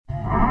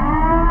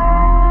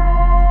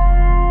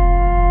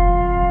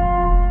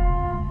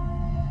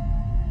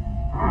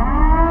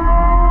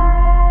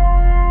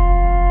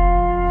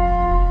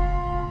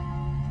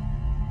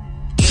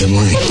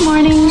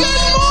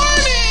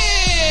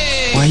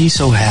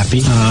so happy.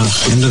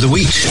 End of the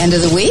week. End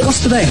of the week? What's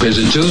today? Is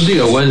it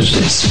Tuesday or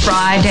Wednesday? It's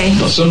Friday.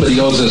 Well, somebody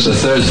owes us a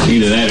Thursday.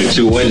 Need an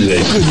attitude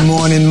Wednesday. Good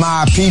morning,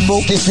 my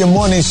people. It's your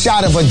morning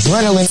shot of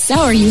adrenaline.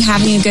 So, are you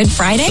having a good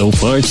Friday? So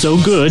far, it's so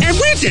good. And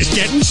we're just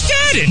getting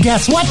started.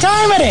 Guess what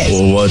time it is?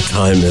 Well, what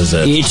time is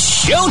it?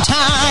 It's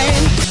showtime.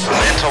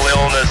 Mental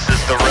illness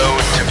is the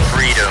road to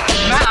freedom.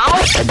 Now,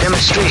 A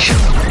demonstration.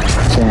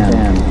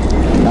 10,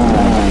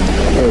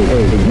 9,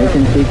 8,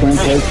 ignition sequence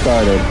has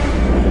started.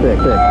 6,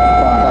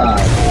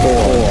 5, 4,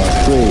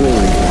 3,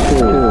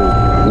 2,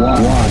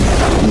 1,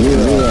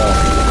 0.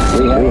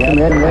 We have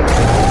committed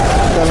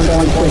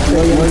 7.6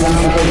 billion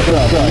pounds of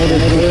drugs.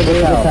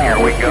 Here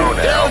we go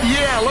now.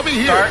 Yeah, let me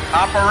hear Start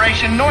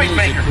Operation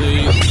Noisemaker.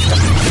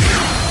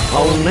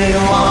 Only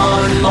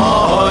one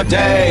more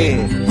day.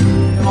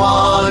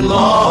 One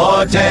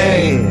more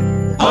day.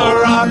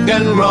 Rock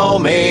and roll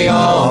me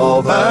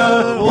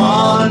over.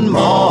 One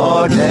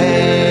more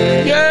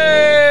day.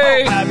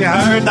 Yay! Have you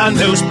heard the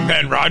news,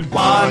 Penrod.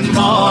 One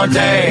more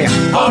day.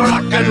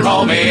 Rock and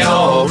roll me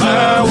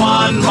over.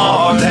 One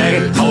more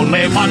day.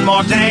 Only one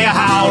more day of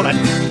howling.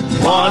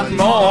 One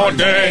more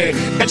day.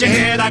 Can't you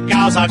hear the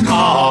cows are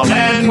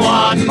calling?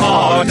 One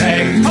more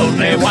day.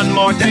 Only one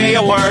more day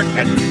of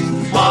working.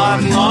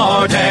 One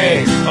more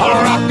day,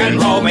 rock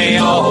and roll me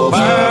over.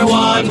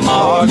 One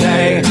more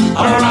day,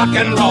 rock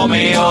and roll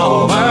me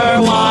over.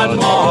 One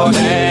more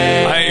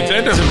day.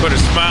 That doesn't put a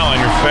smile on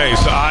your face.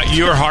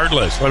 You're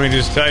heartless. Let me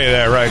just tell you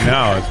that right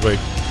now as we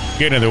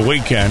get into the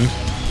weekend.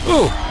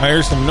 Ooh, I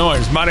hear some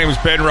noise. My name is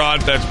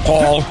Penrod. That's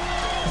Paul.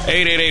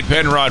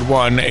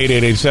 888-PENROD-1,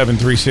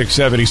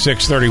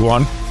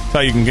 888-736-7631. That's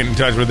how you can get in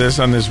touch with us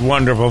on this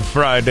wonderful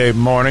Friday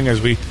morning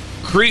as we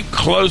creep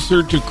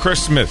closer to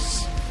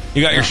Christmas.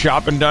 You got your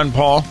shopping done,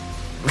 Paul?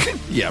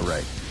 Yeah,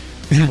 right.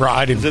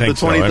 I didn't think the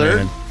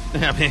 23rd? So.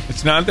 I mean,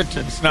 It's not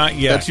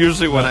yet. that's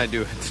usually when I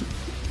do it.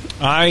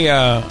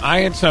 I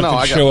had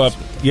something show up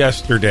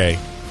yesterday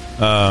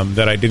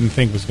that I didn't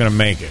think was going to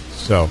make it,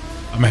 so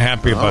I'm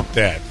happy about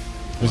that.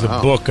 There's a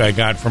book I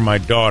got from my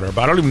daughter,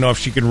 but I don't even know if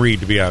she can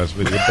read, to be honest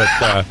with you.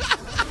 But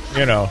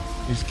you know,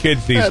 these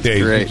kids these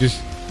days, great. you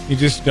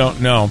just don't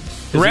know.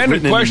 Is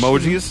Random it written question.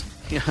 in emojis?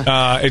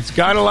 It's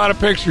got a lot of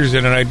pictures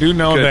in it. I do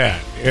know Good.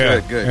 that. Yeah,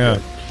 Good. yeah.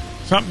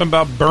 Something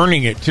about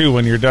burning it too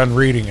when you're done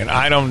reading it.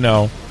 I don't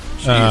know.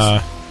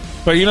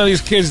 But you know,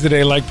 these kids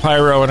today like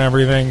pyro and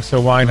everything, so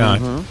why not?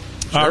 Sure.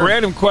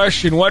 Random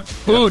question: what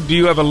food do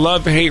you have a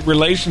love-hate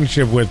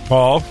relationship with,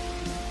 Paul?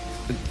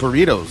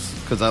 Burritos,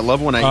 because I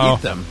love when I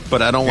eat them,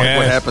 but I don't like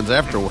what happens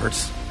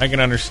afterwards. I can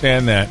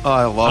understand that. Oh,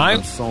 I love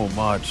them so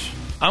much.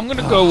 I'm going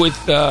to go with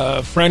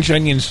French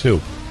onion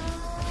soup.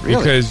 Really?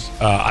 Because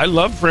I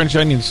love French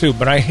onion soup,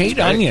 but I hate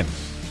onions.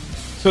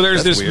 So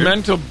there's That's this weird.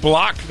 mental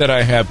block that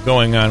I have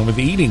going on with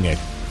eating it.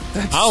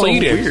 I'll so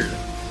eat it. weird.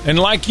 And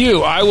like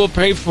you, I will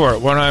pay for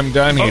it when I'm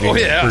done eating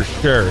yeah. it,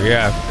 for sure,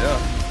 yeah.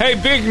 Hey,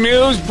 big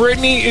news,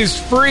 Britney is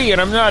free,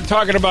 and I'm not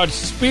talking about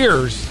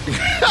Spears.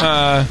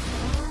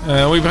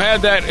 We've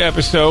had that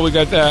episode. We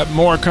got that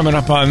more coming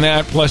up on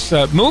that, plus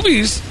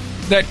movies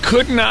that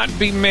could not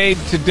be made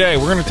today.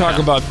 We're going to talk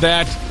about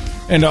that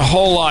and a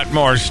whole lot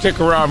more. Stick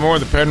around, more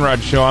of the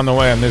Penrod Show on the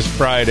way on this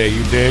Friday,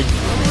 you dig?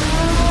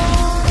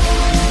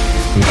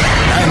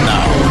 And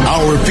now,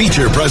 our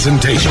feature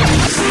presentation.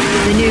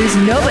 The news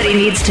nobody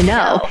needs to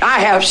know.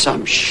 I have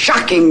some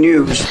shocking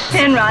news.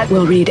 Penrod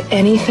will read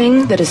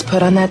anything that is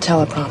put on that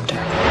teleprompter.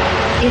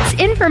 It's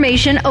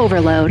information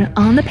overload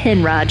on the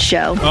Penrod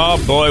Show.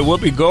 Oh, boy.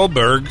 Whoopi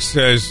Goldberg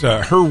says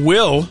her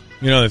will,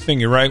 you know, the thing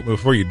you write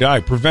before you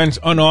die, prevents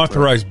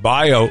unauthorized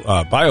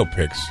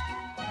biopics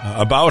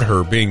about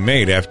her being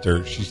made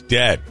after she's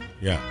dead.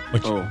 Yeah.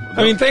 Which,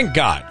 I mean, thank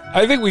God.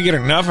 I think we get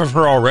enough of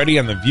her already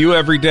on The View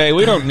every day.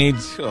 We don't need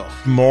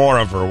more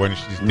of her when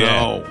she's dead.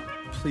 No.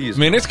 Please. I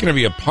mean, it's going to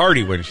be a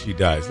party when she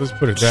dies. Let's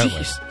put it that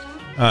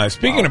way.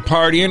 Speaking of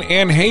partying,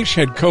 Anne Heche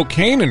had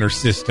cocaine in her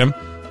system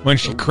when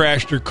she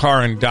crashed her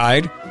car and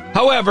died.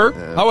 However,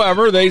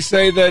 they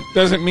say that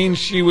doesn't mean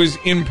she was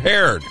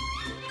impaired.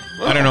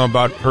 I don't know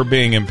about her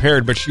being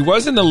impaired, but she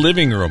was in the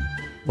living room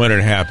when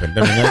it happened.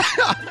 I mean, that's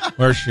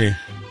where she...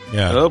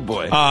 Yeah. Oh,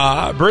 boy.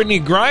 Brittany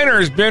Griner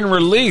has been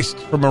released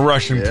from a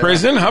Russian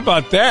prison. How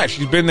about that?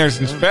 She's been there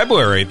since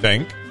February, I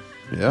think.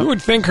 Yeah. You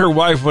would think her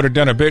wife would have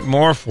done a bit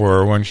more for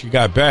her when she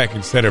got back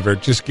instead of her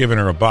just giving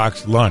her a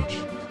boxed lunch.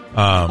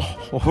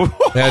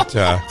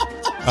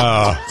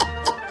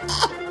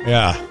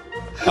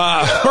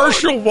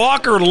 Herschel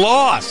Walker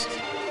lost.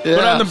 Yeah.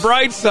 But on the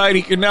bright side,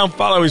 he can now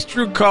follow his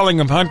true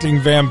calling of hunting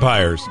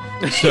vampires.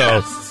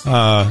 So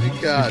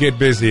get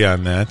busy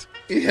on that.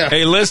 Yeah.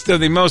 A list of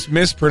the most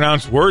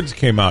mispronounced words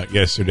came out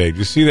yesterday. Did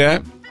you see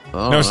that?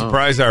 No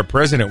surprise our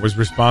president was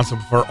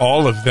responsible for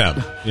all of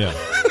them. Yeah.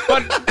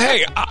 But,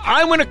 hey,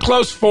 I'm in a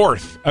close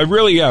fourth. I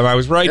really am. I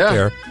was right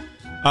there.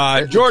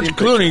 George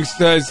Clooney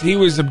says he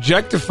was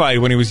objectified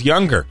when he was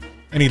younger,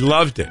 and he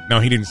loved it. No,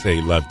 he didn't say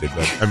he loved it,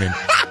 but, I mean,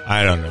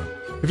 I don't know.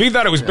 If he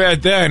thought it was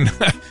bad then,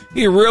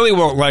 He really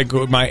won't like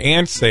what my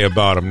aunts say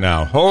about him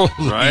now.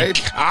 Holy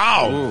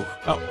cow.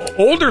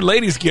 Older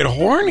ladies get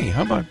horny.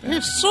 How about that?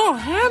 He's so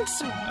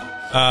handsome.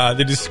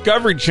 The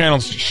Discovery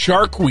Channel's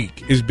Shark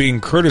Week is being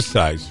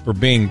criticized for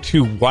being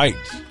too white.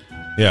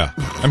 Yeah.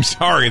 I'm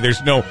sorry,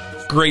 there's no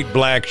great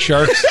black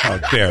sharks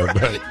out there,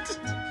 but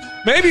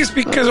maybe it's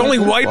because only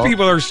white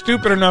people are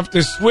stupid enough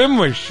to swim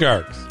with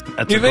sharks.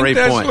 That's you a think great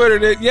that's point. what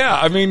it is? Yeah,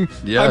 I mean,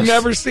 I've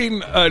never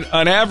seen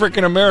an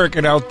African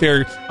American out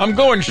there. I'm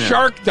going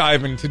shark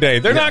diving today.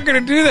 They're not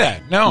going to do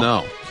that.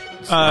 No.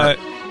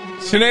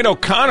 Sinead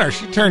O'Connor,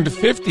 she turned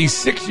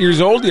 56 years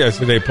old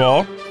yesterday,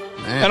 Paul.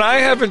 Man. And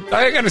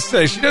I got to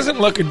say, she doesn't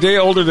look a day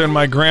older than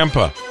my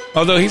grandpa.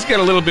 Although he's got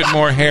a little bit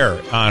more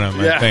hair on him,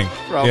 I think.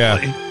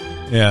 Probably.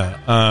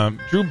 Yeah.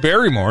 Drew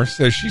Barrymore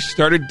says she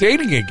started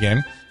dating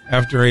again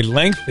after a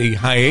lengthy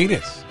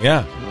hiatus.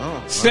 Yeah.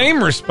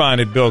 Same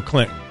responded Bill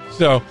Clinton.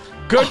 So,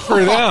 good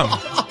for them.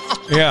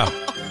 Yeah.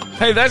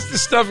 Hey, that's the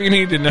stuff you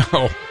need to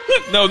know.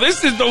 No,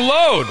 this is the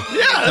load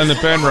on the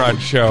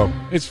Penrod Show.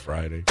 It's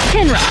Friday.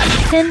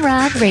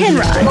 Penrod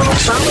Radio.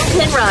 Follow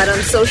Penrod on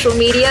social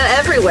media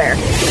everywhere.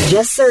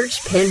 Just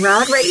search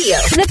Penrod Radio.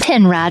 The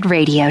Penrod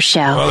Radio Show.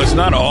 Well, it's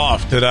not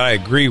off that I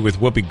agree with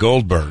Whoopi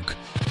Goldberg.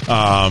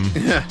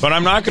 But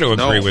I'm not going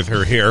to agree with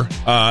her here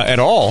at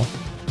all.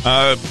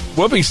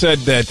 Whoopi said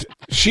that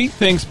she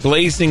thinks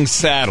Blazing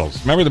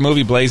Saddles. Remember the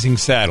movie Blazing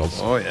Saddles?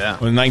 Oh, yeah.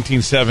 In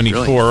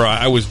 1974, really?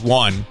 I was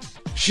one.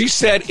 She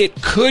said it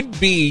could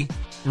be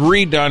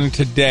redone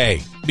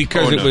today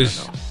because it was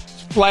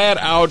flat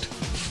out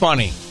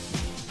funny.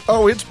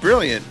 Oh, it's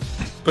brilliant.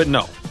 But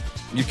no.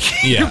 You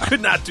you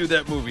could not do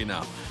that movie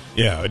now.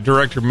 Yeah,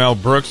 director Mel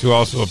Brooks, who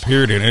also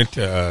appeared in it.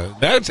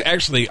 That's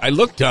actually, I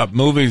looked up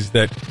movies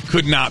that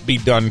could not be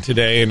done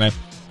today, and I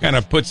kind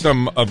of put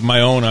some of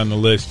my own on the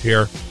list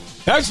here.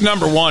 That's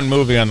number one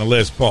movie on the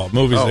list, Paul.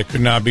 Movies that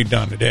could not be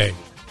done today.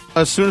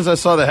 As soon as I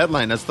saw the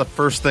headline, that's the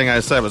first thing I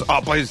said was,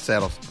 Blazing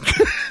Saddles.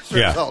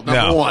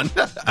 Number one.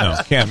 No,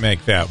 can't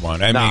make that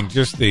one. I mean,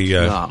 just the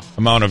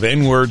amount of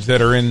N-words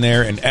that are in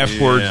there and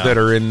F-words that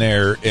are in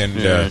there, and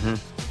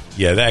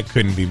that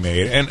couldn't be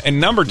made. And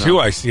number two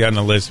I see on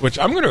the list, which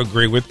I'm going to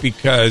agree with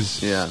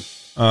because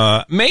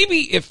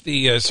maybe if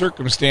the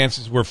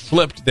circumstances were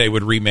flipped, they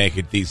would remake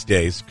it these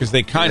days because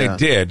they kind of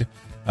did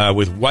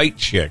with White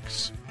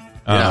Chicks.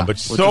 But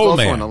Soul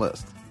Man. On the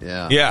list.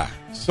 Yeah,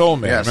 Soul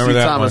Man. Yeah, remember C.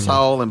 that Thomas one?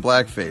 Howell and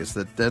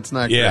blackface. That's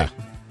not great.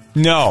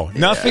 No,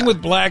 nothing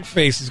with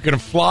blackface is going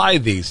to fly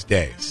these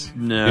days.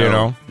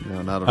 No,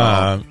 no, not at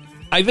all.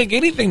 I think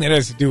anything that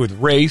has to do with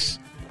race,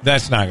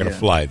 that's not going to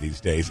fly these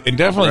days. And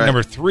definitely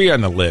number three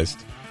on the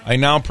list, I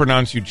now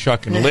pronounce you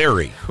Chuck and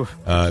Larry.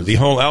 The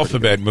whole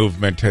alphabet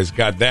movement has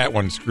got that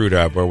one screwed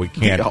up where we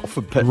can't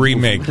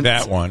remake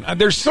that one.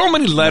 There's so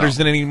many letters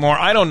in it anymore.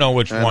 I don't know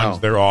which ones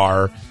there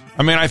are.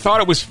 I mean, I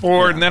thought it was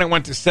 4, and then it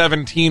went to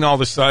 17 all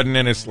of a sudden,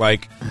 and it's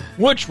like,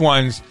 which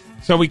ones?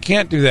 So we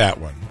can't do that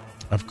one,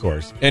 of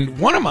course. And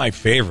one of my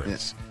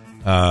favorites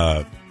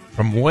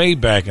from way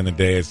back in the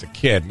day as a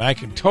kid, and I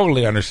can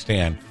totally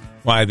understand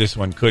why this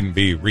one couldn't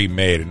be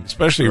remade, and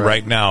especially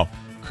right now,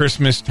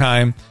 Christmas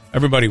time,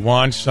 everybody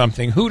wants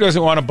something. Who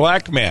doesn't want a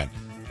black man?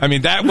 I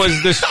mean, that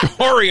was the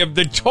story of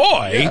the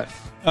toy.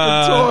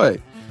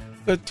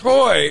 The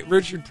toy.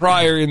 Richard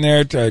Pryor in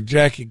there to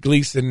Jackie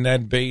Gleason,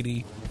 Ned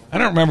Beatty. I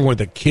don't remember what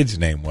the kid's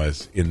name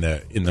was in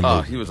the movie.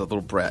 Oh, he was a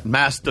little brat.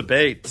 Master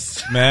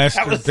Bates.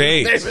 Master that was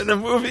Bates. His name in the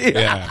movie.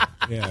 Yeah.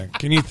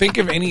 Can you think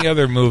of any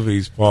other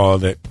movies, Paul,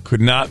 that could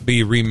not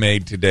be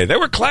remade today? They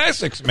were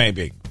classics,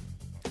 maybe.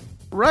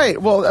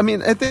 Right. Well, I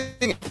mean, I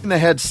think they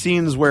had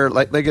scenes where,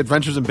 like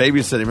Adventures in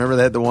Babysitting. Remember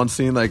they had the one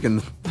scene, like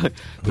in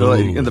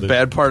the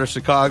bad part of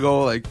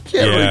Chicago. Like,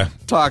 can't really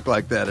talk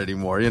like that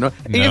anymore. You know,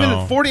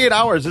 even 48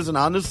 Hours isn't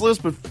on this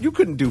list, but you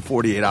couldn't do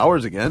 48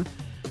 Hours again.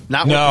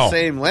 Not with the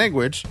same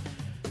language.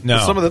 No.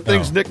 But some of the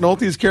things Nick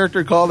Nolte's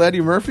character called Eddie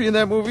Murphy in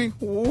that movie.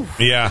 Oof.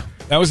 Yeah,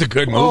 that was a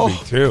good movie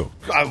too.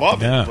 I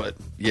love it, but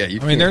I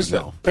mean,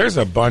 there's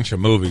a bunch of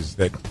movies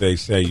that they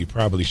say you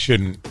probably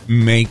shouldn't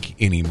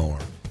make anymore.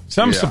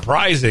 Some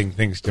surprising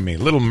things to me.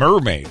 Little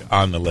Mermaid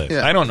on the list.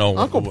 I don't know.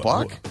 Uncle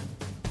Buck.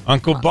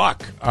 Uncle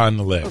Buck on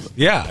the list.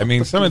 Yeah, I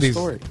mean, some of these.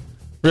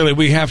 Really,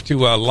 we have to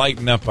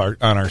lighten up on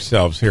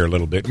ourselves here a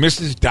little bit.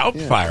 Mrs.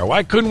 Doubtfire.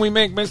 Why couldn't we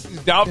make Mrs.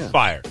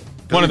 Doubtfire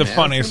one of the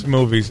funniest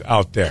movies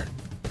out there?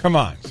 Come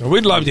on. So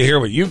we'd love to hear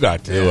what you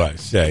got to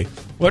say.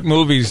 What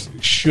movies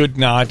should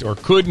not, or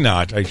could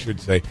not, I should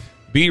say,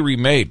 be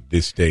remade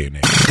this day and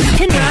age?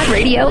 Penrod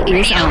Radio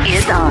is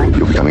on.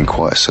 You're becoming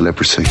quite a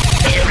celebrity.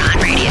 Penrod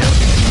Radio.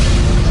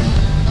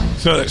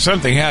 So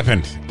something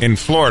happened in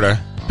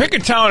Florida. Pick a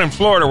town in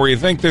Florida where you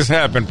think this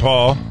happened,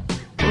 Paul.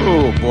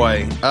 Oh,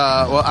 boy.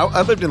 Well,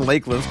 I lived in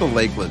Lakeland. Let's go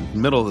Lakeland,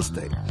 middle of the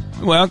state.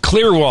 Well,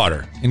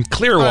 Clearwater. In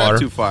Clearwater. Not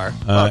too far.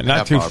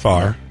 Not too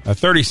far. A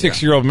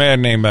 36-year-old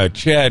man named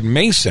Chad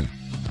Mason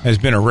has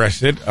been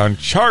arrested on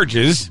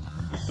charges.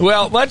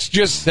 Well, let's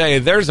just say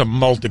there's a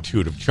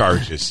multitude of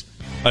charges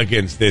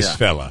against this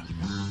fella.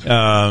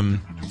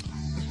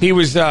 He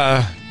was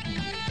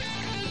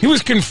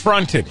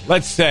confronted.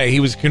 Let's say he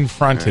was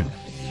confronted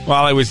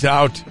while he was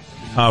out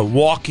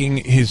walking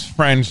his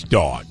friend's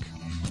dog.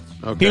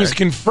 Okay. He was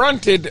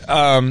confronted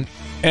and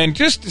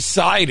just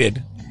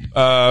decided,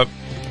 I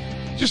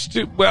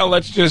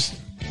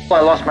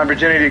lost my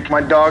virginity to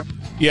my dog.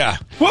 Yeah.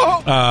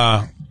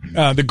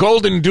 The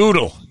golden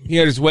doodle. He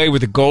had his way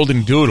with the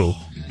golden doodle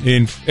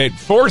at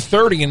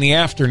 4:30 in the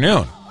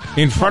afternoon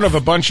in front of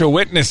a bunch of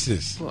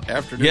witnesses. Well,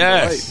 afternoon.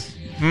 Yes.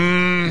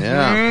 Mm-hmm.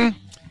 Yeah.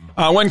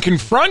 When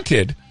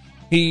confronted,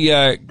 he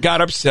got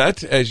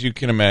upset, as you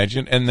can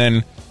imagine, and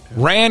then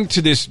ran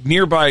to this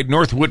nearby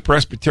Northwood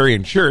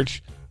Presbyterian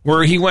Church,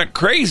 where he went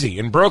crazy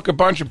and broke a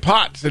bunch of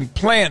pots and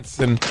plants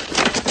and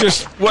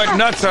just went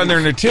nuts on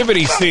their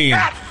nativity scene.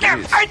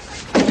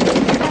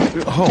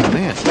 Oh,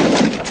 man.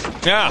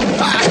 Yeah.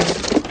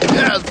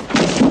 Yes.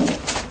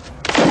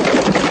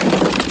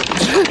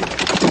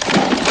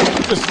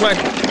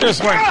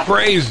 Just went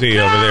crazy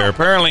over there.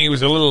 Apparently, he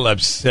was a little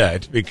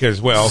upset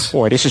because, well...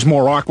 Boy, this is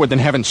more awkward than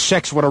having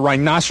sex with a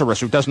rhinoceros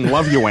who doesn't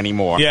love you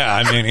anymore. Yeah,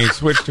 I mean, he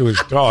switched to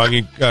his dog.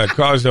 He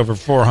caused over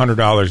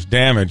 $400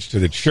 damage to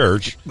the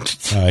church.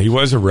 He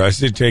was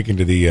arrested, taken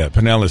to the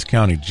Pinellas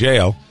County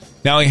Jail.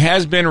 Now, he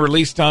has been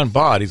released on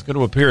bond. He's going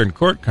to appear in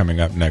court coming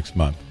up next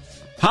month.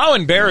 How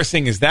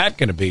embarrassing is that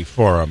going to be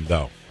for him,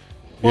 though?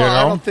 Well,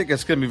 I don't think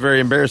it's going to be very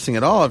embarrassing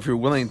at all if you're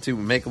willing to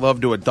make love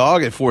to a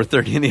dog at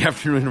 4:30 in the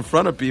afternoon in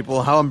front of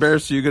people. How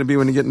embarrassed are you going to be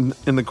when you get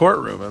in the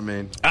courtroom? I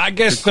mean, I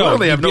guess so.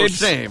 Clearly have no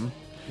shame.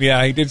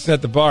 Yeah, he did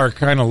set the bar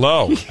kind of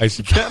low. I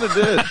suppose. Kind of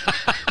did.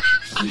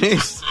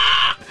 Jeez.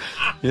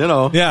 You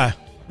know. Yeah.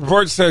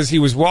 Report says he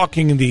was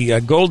walking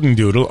the golden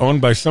doodle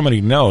owned by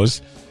somebody he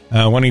knows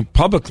when he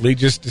publicly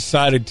just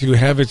decided to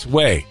have its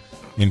way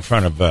in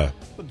front of the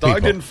dog people.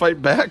 Didn't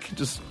fight back.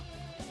 Just.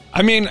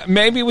 I mean,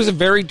 maybe it was a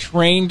very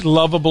trained,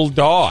 lovable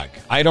dog.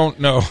 I don't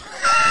know.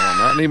 Well,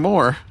 not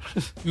anymore.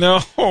 No.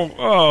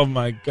 Oh,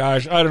 my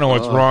gosh. I don't know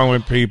what's wrong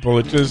with people.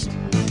 It just...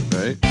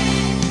 Right.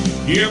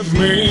 Give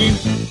me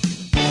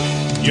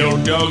your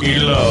doggy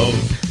love.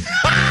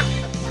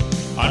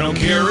 I don't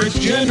care its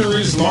gender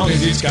as long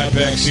as it's got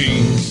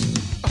vaccines.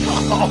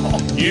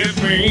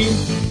 Give me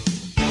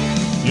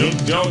your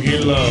doggy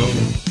love.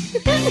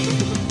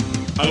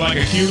 I like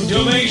a cute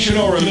donation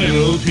or a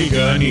little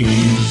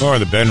Pekingese. Or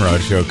the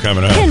Penrod Show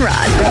coming up. Penrod.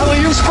 The hell are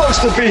you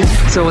supposed to be?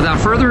 So without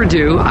further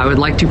ado, I would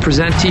like to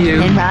present to you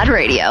Penrod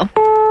Radio.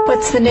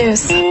 What's the news?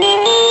 So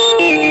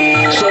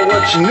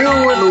what's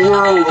new in the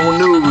world of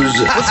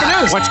news? What's the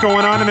news? What's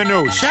going on in the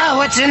news? So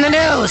what's in the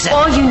news?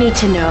 All you need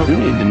to know. You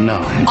need to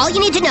know. All you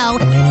need to know.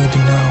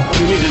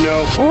 You need to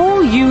know.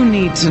 all you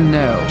need to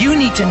know. You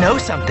need to know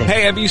something.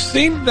 Hey, have you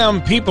seen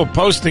them people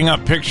posting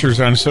up pictures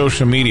on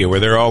social media where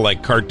they're all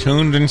like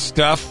cartooned and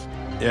stuff?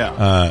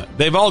 Yeah.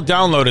 They've all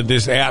downloaded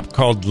this app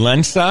called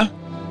Lensa.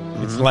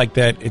 Mm-hmm. It's like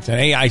that. It's an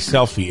AI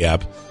selfie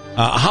app.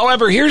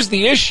 However, here's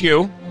the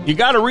issue. You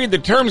got to read the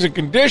terms and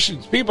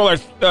conditions. People are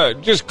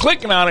just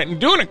clicking on it and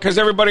doing it because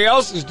everybody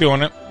else is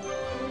doing it.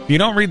 If you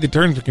don't read the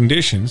terms and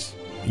conditions,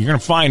 you're going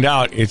to find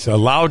out it's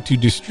allowed to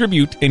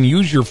distribute and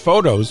use your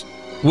photos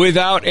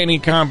without any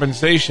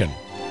compensation.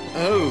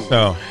 Oh.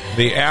 So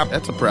the app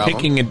That's a problem.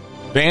 taking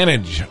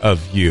advantage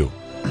of you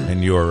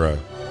and your...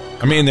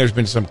 I mean, there's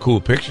been some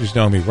cool pictures,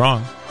 don't get me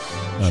wrong.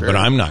 Sure. But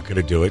I'm not going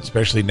to do it,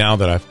 especially now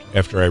that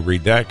after I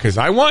read that, because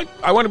I want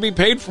to be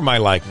paid for my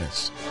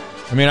likeness.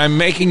 I mean, I'm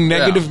making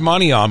negative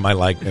money on my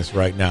likeness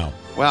right now.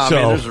 Well, so, I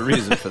mean, there's a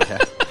reason for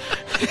that.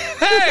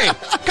 Hey,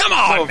 come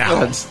on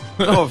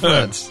No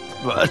offense.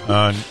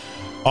 But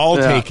all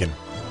taken.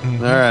 All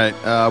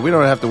right. We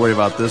don't have to worry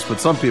about this, but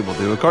some people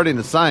do. According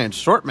to science,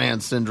 short man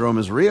syndrome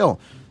is real.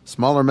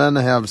 Smaller men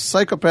have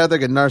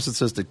psychopathic and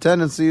narcissistic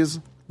tendencies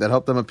that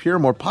help them appear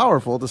more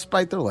powerful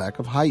despite their lack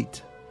of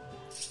height.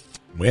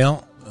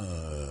 Well,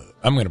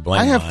 I'm going to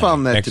blame I have my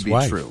found that to be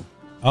ex-wife. true.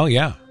 Oh,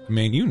 yeah. I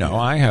mean,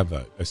 I have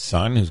a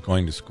son who's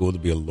going to school to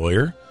be a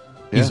lawyer.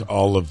 He's Yeah.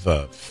 all of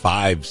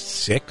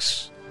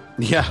 5'6".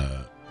 Yeah.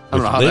 I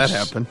don't know how that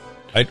happened.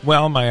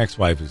 Well, my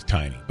ex-wife is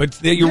tiny, but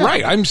you're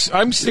right. I'm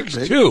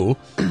 6'2".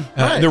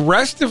 Right. The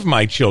rest of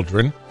my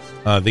children,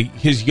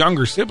 his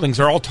younger siblings,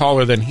 are all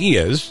taller than he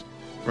is.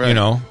 Right. You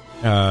know,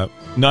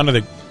 none of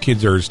the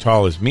kids are as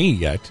tall as me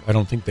yet. I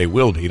don't think they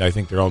will be. I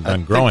think they're all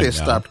done growing. I think they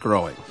now. stopped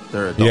growing.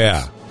 They're adults.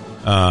 Yeah.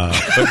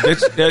 But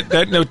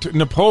that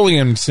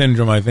Napoleon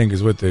syndrome, I think,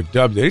 is what they've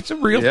dubbed it. It's a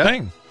real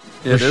thing.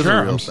 It for is sure.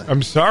 a real thing.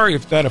 I'm sorry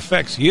if that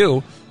affects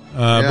you,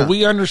 but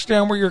we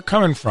understand where you're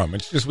coming from.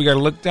 It's just we got to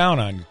look down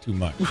on you too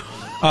much.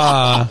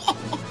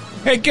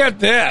 Hey, get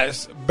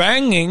this.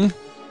 Banging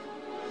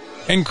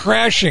and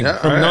crashing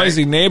from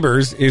noisy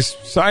neighbors is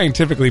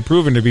scientifically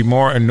proven to be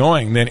more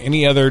annoying than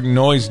any other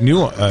noise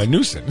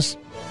nuisance.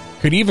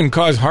 Could even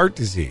cause heart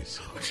disease.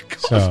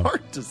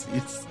 Heart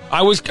disease.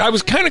 I was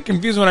kind of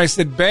confused when I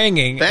said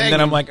banging, and then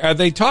I'm like, are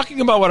they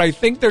talking about what I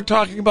think they're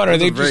talking about? Or are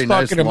they just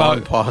talking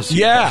about?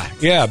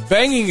 Yeah,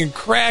 banging and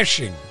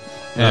crashing,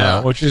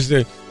 which is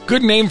a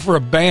good name for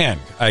a band,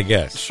 I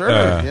guess. Sure,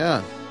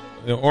 yeah.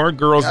 or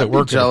girls that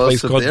work at a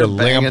place called the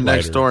Lamplighter.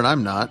 Next door, and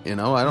I'm not. I don't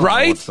know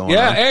what's going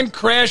on. And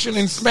crashing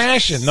and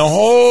smashing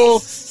all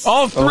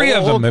three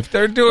of them. If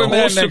they're doing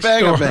that next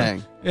door,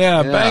 bang.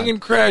 Yeah, banging,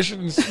 crashing,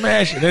 and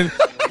smashing. And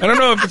I don't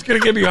know if it's going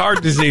to give me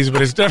heart disease,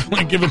 but it's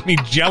definitely giving me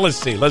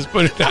jealousy. Let's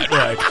put it that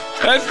way.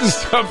 That's the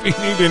stuff you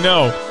need to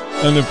know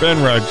on the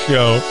Penrod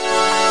Show.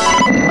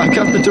 I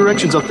got the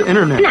directions off the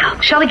internet. Now,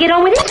 shall we get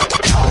on with it?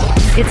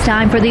 It's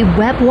time for the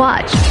Web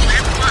Watch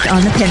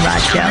on the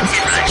Penrod Show.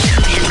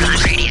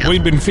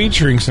 We've been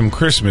featuring some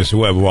Christmas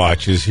Web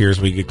Watches here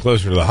as we get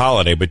closer to the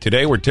holiday, but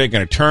today we're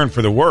taking a turn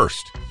for the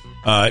worst.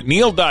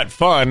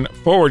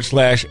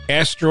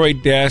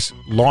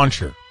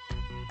 Neil.fun/asteroid-launcher.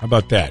 How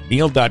about that?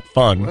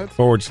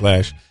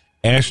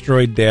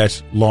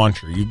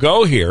 Neil.fun/asteroid-launcher. You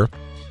go here,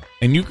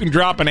 and you can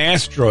drop an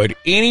asteroid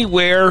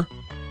anywhere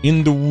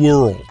in the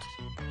world.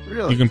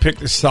 Really? You can pick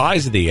the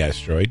size of the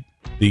asteroid,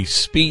 the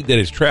speed that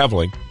it's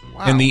traveling,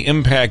 and the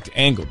impact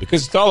angle,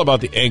 because it's all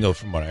about the angle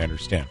from what I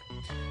understand.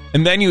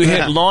 And then you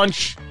hit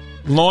launch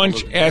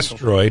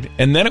asteroid,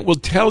 and then it will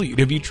tell you.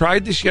 Have you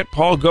tried this yet,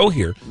 Paul? Go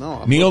here.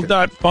 No.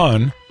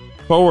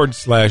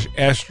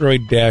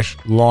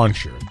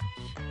 Neil.fun/asteroid-launcher.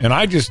 And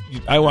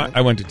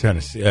I went to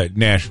Tennessee,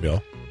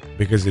 Nashville,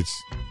 because it's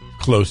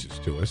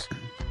closest to us.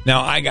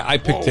 Now, I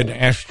picked an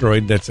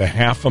asteroid that's a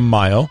half a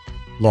mile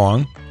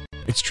long.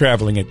 It's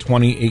traveling at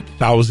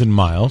 28,000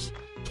 miles,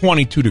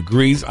 22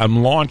 degrees.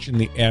 I'm launching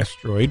the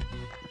asteroid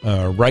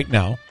right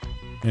now.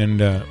 And,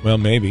 well,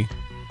 maybe,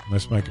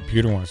 unless my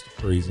computer wants to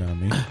freeze on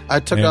me.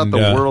 I took out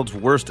the world's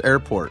worst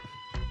airport.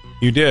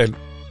 You did?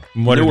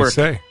 What did it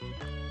say?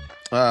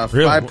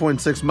 Really?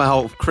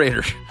 5.6-mile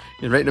crater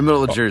right in the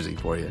middle of Jersey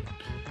for you.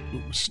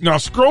 Now,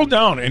 scroll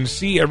down and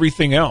see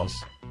everything else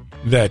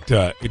that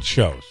it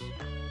shows.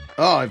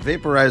 Oh, it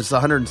vaporized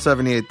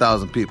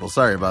 178,000 people.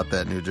 Sorry about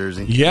that, New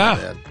Jersey.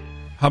 Yeah.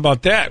 How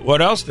about that? What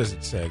else does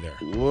it say there?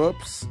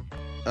 Whoops.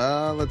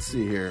 Let's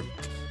see here.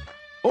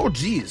 Oh,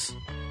 geez.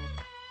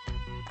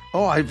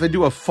 Oh, if I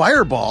do a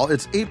fireball,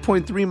 it's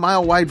 8.3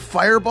 mile wide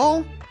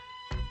fireball?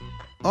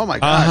 Oh, my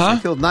gosh.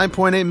 It killed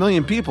 9.8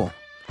 million people.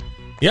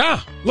 Yeah.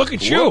 Look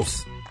at you.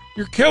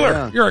 You're a killer.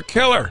 Yeah. You're a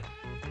killer.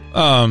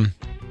 I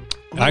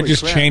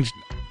just changed,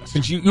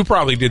 since you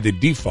probably did the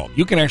default.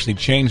 You can actually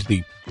change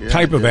the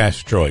type of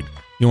asteroid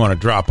you want to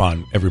drop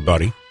on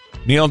everybody.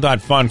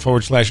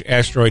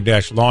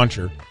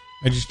 Neil.fun/asteroid-launcher.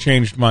 I just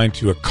changed mine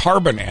to a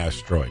carbon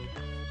asteroid.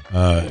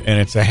 And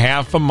it's a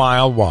half a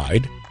mile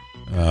wide,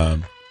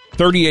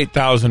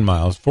 38,000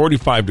 miles,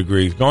 45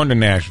 degrees, going to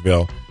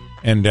Nashville.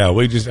 And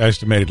we just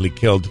estimatedly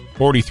killed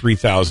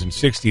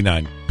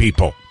 43,069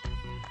 people.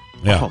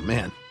 Yeah. Oh,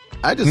 man.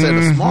 I just had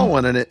a small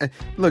one, and it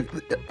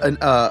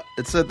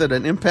said that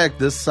an impact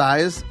this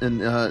size and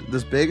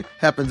this big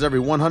happens every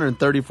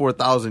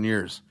 134,000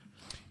 years.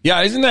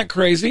 Yeah, isn't that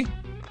crazy?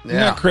 Isn't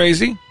that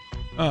crazy?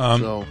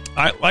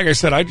 Like I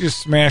said, I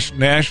just smashed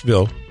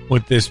Nashville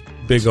with this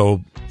big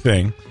old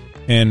thing,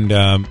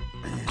 and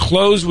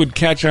clothes would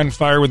catch on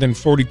fire within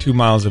 42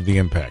 miles of the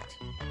impact.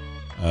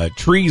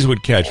 Trees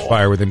would catch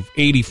fire within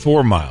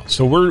 84 miles.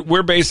 So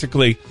we're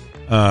basically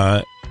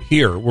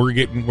here. We're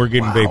getting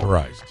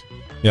vaporized.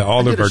 Yeah,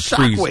 all of our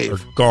trees are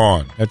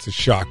gone. That's a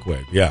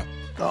shockwave. Yeah.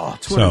 Oh,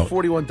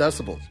 241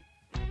 decibels.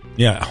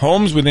 Yeah,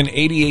 homes within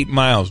 88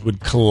 miles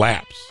would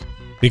collapse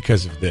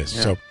because of this.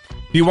 Yeah. So, if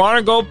you want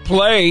to go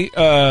play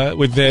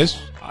with this,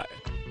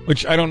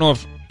 which I don't know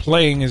if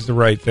playing is the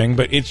right thing,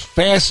 but it's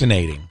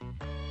fascinating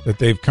that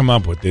they've come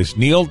up with this.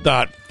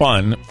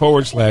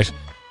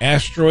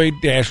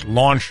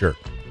 Neil.fun/asteroid-launcher.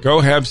 Go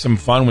have some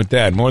fun with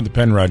that. More of the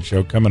Penrod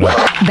Show coming up.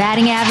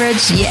 Batting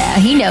average? Yeah,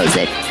 he knows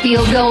it.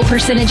 Field goal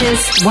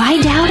percentages?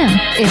 Why doubt him?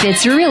 If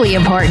it's really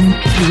important,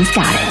 he's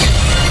got it.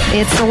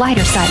 It's the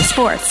lighter side of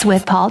sports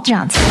with Paul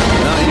Johnson.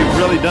 Now, you've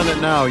really done it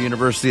now,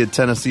 University of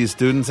Tennessee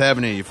students,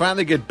 haven't you? You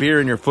finally get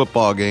beer in your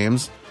football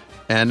games,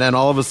 and then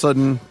all of a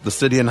sudden, the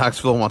city of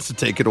Knoxville wants to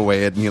take it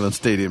away at Neyland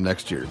Stadium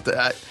next year.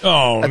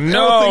 No.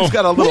 Everything's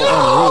got a little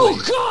unruly.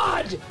 No,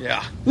 God!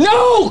 Yeah.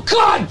 No,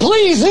 God,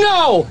 please,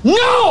 no!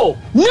 No!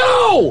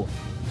 No!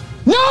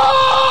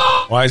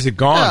 No! Why is it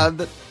gone?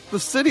 Yeah, the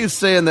city is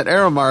saying that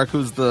Aramark,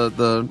 who's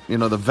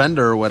the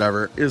vendor or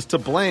whatever, is to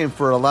blame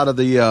for a lot of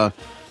the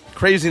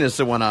craziness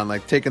that went on,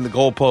 like taking the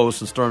goalposts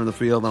and storming the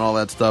field and all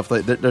that stuff.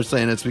 They're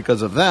saying it's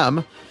because of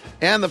them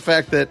and the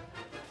fact that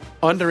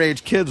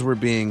underage kids were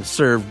being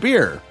served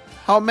beer.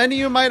 How many,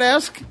 you might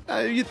ask?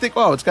 You'd think,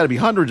 it's got to be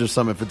hundreds or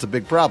some if it's a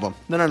big problem.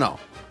 No.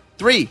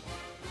 3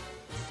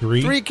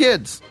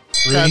 kids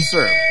got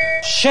served.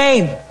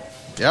 Shame.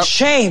 Yep.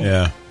 Shame.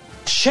 Yeah.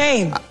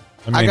 Shame.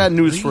 I got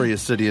news for you,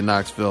 city of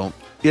Knoxville.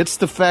 It's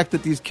the fact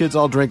that these kids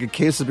all drank a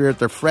case of beer at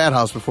their frat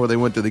house before they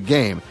went to the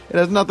game. It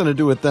has nothing to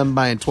do with them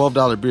buying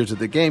 $12 beers at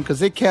the game because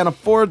they can't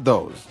afford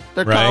those.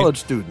 They're college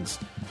students.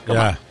 Come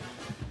on.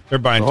 They're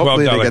buying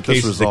 $12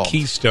 cases of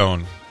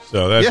Keystone.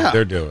 So that's what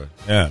they're doing.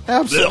 Yeah.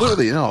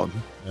 Absolutely. No,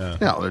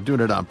 they're doing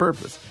it on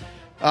purpose.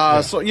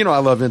 So, I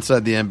love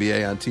Inside the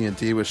NBA on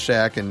TNT with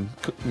Shaq and,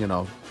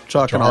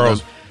 Chuck and all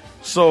those.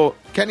 So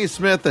Kenny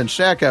Smith and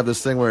Shaq have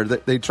this thing where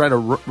they try to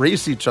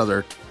race each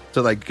other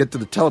to like get to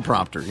the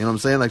teleprompter. You know what I'm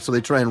saying? Like, so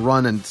they try and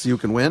run and see who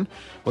can win.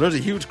 Well, there's a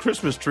huge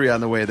Christmas tree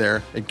on the way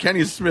there, and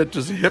Kenny Smith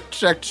just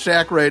hip-checked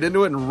Shaq right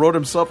into it and wrote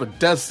himself a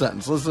death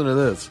sentence. Listen to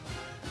this.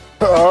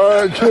 All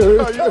right, Kenny.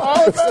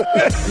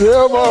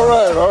 Yeah, I'm all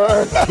right.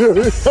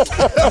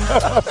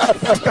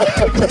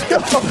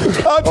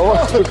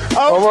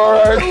 I'm all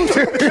right.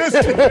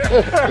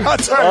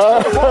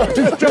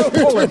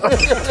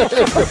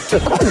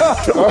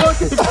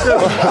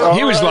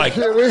 He was like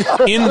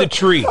in the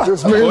tree.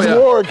 This means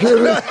war,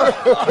 Kenny.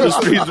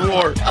 This means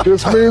war.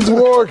 This means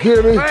war,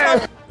 Kenny.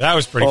 That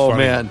was pretty funny.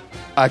 funny. Oh, man.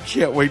 I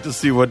can't wait to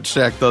see what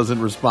Shaq does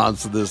in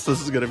response to this.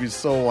 This is going to be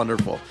so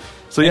wonderful.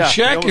 So, and yeah,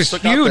 Shaq is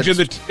huge,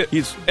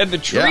 and the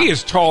tree yeah.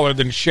 is taller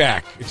than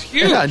Shaq. It's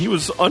huge. Yeah, and he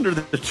was under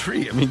the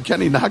tree. I mean,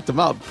 Kenny knocked him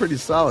out pretty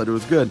solid. It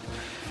was good.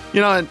 You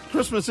know, and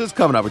Christmas is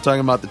coming up. We're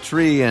talking about the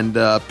tree, and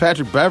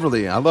Patrick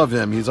Beverly, I love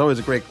him. He's always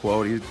a great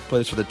quote. He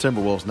plays for the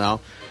Timberwolves now.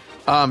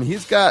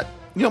 He's got,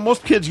 you know,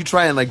 most kids, you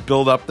try and, like,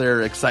 build up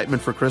their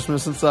excitement for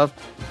Christmas and stuff.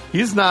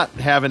 He's not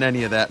having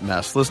any of that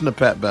mess. Listen to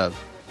Pat Bev.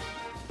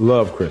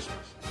 Love Christmas.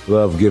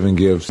 Love giving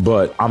gifts,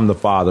 but I'm the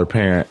father,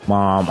 parent,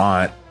 mom,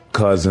 aunt,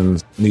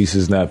 cousins,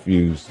 nieces,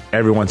 nephews.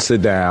 Everyone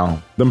sit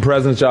down. Them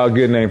presents y'all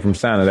getting ain't from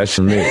Santa. That's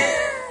for me.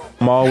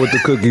 I'm all with the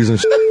cookies and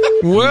shit.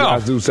 Well, you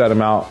guys do set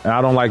them out. And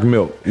I don't like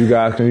milk. You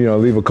guys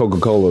can, leave a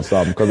Coca-Cola or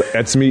something. Because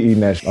that's me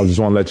eating that shit. I just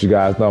want to let you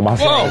guys know. My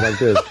son's like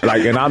this.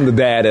 Like, and I'm the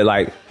dad that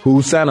like,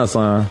 who's Santa,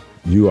 son?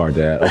 You are,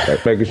 Dad. Okay.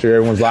 Making sure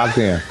everyone's locked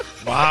in.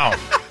 Wow.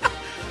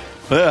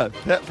 Yeah,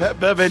 Pat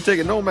Bev ain't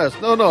taking no mess.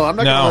 No, I'm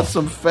not going to let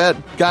some fat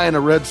guy in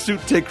a red suit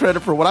take credit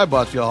for what I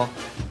bought y'all.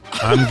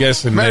 I'm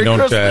guessing they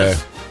don't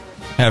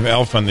have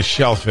Elf on the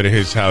Shelf at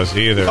his house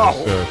either. Oh,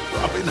 so.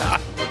 Probably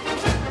not.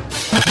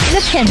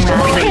 The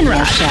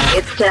Penrod Show.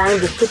 It's time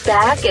to sit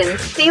back and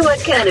see what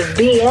kind of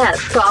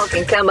BS Paul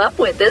can come up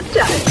with this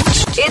time.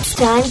 It's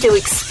time to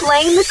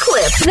explain the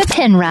clip. The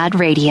Penrod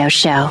Radio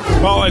Show.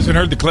 Paul hasn't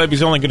heard the clip.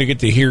 He's only going to get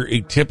to hear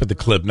a tip of the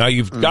clip. Now,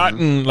 you've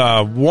gotten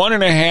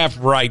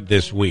 1.5 right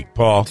this week,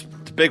 Paul.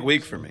 It's a big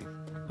week for me.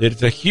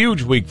 It's a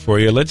huge week for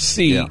you. Let's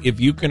see if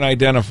you can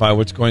identify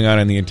what's going on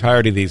in the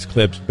entirety of these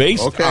clips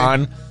based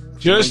on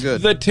just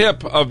the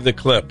tip of the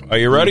clip. Are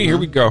you ready? Here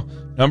we go.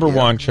 Number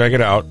one, check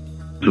it out.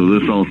 So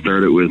this all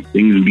started with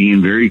things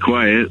being very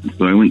quiet,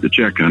 so I went to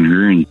check on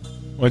her. And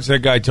what's that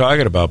guy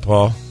talking about,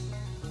 Paul?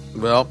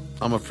 Well,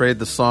 I'm afraid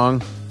the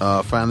song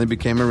finally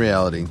became a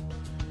reality.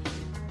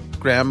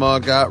 Grandma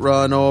got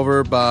run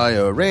over by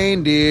a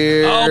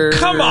reindeer. Oh,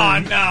 come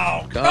on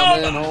now.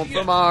 Coming home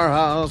from our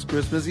house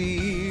Christmas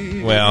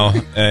Eve. Well,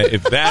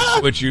 if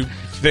that's what you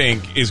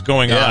think is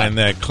going on in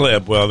that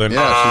clip, well, then...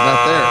 Yeah, she's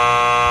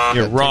not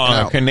there. You're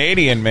wrong. A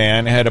Canadian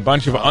man had a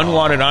bunch of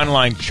unwanted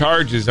online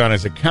charges on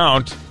his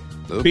account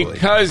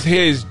because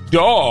his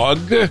dog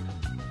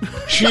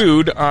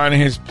chewed on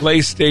his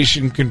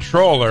PlayStation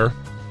controller.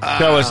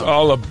 Tell us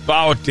all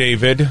about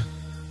David.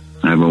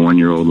 I have a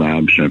 1-year-old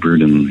lab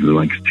shepherd and who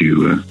likes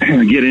to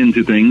get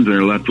into things that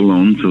are left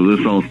alone. So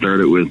this all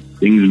started with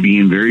things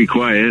being very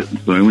quiet.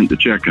 So I went to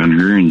check on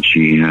her, and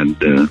she had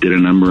did a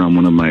number on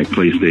one of my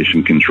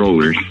PlayStation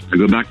controllers. I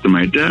go back to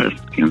my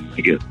desk, and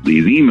I get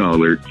these email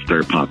alerts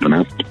start popping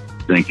up.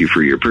 Thank you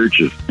for your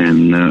purchase.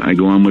 And I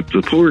go on with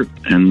support,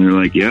 and they're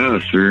like, yeah,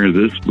 sir,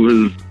 this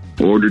was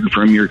ordered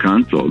from your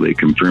console. They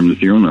confirmed the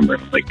serial number.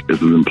 I'm like, this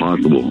is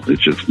impossible.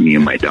 It's just me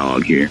and my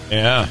dog here.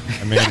 Yeah,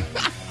 I mean...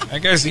 I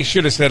guess he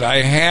should have said,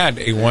 I had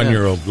a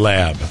 1-year-old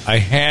lab. I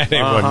had a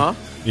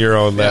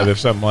 1-year-old lab if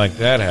something like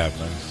that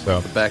happens. So,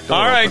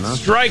 all right,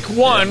 strike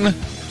one. Yeah,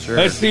 sure.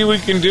 Let's see what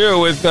we can do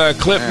with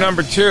clip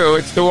number 2.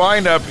 It's the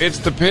wind-up. It's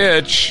the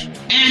pitch.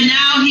 And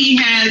now he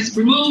has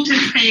removed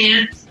his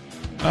pants.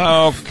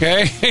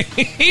 Okay.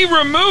 He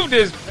removed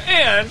his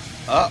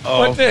pants?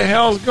 Uh-oh. What the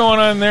hell's going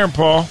on there,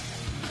 Paul?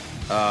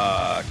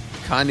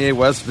 Kanye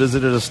West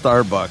visited a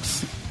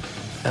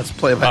Starbucks. That's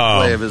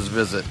play-by-play of his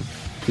visit.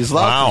 He's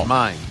lost his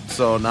mind,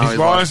 so now he's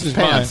lost his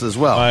pants as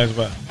well.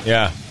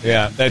 Yeah,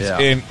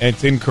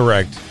 it's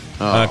incorrect.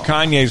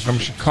 Kanye's from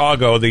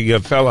Chicago. The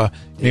fella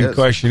in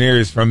question here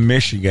is from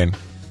Michigan.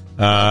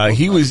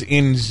 He was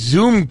in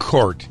Zoom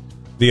court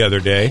the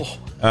other day.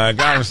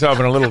 Got himself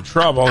in a little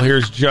trouble.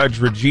 Here's Judge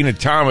Regina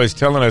Thomas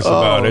telling us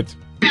about it.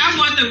 I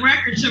want the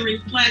record to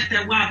reflect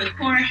that while the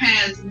court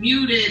has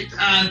muted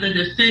the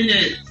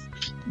defendant's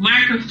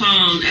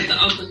microphone at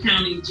the Oakland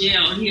County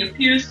Jail, he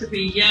appears to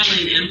be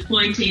yelling and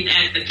pointing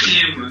at the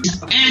camera.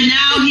 And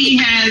now he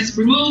has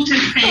removed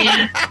his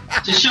pants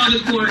to show the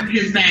court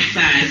his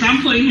backside. So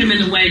I'm putting him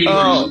in the waiting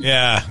room.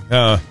 Yeah.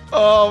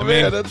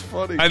 Man, that's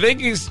funny. I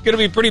think he's going to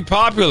be pretty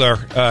popular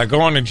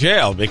going to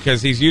jail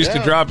because he's used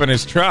to dropping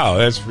his trowel.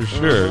 That's for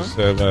sure.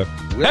 So,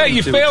 hey,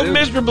 you failed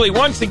miserably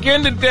once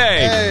again today.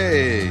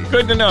 Hey.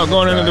 Good to know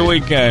going into the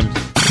weekend.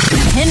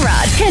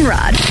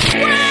 Penrod.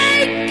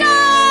 Wake up!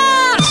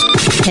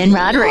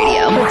 Penrod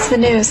Radio. What's the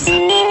news? So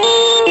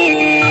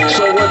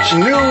what's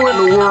new in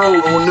the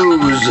world of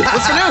news?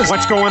 What's the news?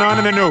 What's going on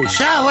in the news?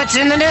 So, what's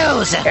in the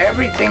news?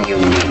 Everything you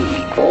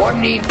need or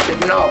need to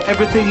know.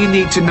 Everything you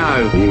need to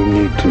know. You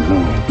need to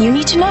know. You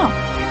need to know.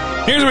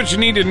 Here's what you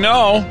need to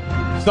know.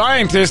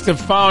 Scientists have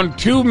found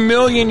 2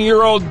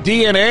 million-year-old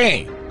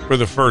DNA for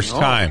the first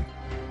time.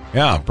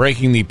 Yeah,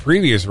 breaking the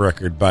previous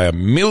record by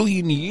 1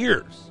 million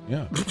years.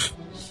 Yeah.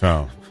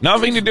 So,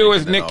 nothing to do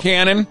with Nick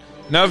Cannon.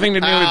 Nothing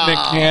to do with Nick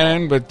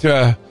Cannon, but,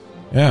 yeah,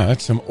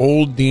 that's some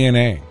old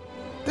DNA.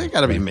 They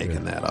got to be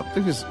making that up.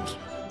 Because,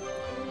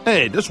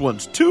 hey, this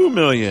one's 2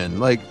 million.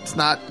 Like, it's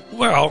not...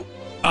 Well,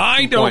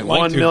 I don't like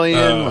 1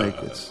 million.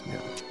 Like, it's...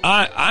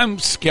 Yeah. I'm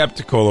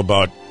skeptical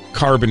about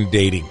carbon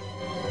dating.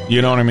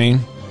 You know what I mean?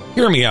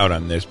 Hear me out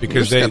on this,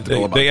 because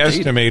they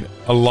estimate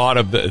a lot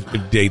of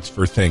the dates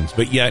for things,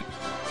 but yet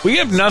we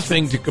have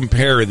nothing to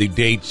compare the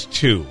dates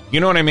to. You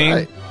know what I mean?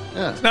 Right.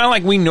 Yeah. It's not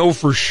like we know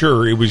for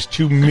sure it was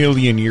 2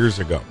 million years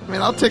ago. I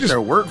mean, I'll take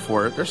their word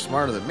for it. They're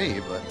smarter than me,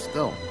 but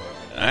still.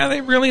 Are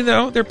they really,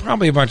 though? They're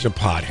probably a bunch of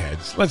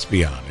potheads. Let's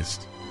be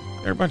honest.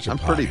 They're a bunch of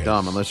potheads. I'm pretty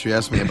dumb, unless you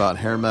ask me about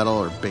hair metal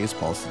or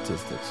baseball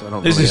statistics. I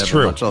don't. This really is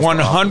true.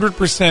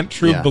 100%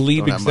 true. Yeah,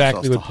 believe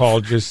exactly what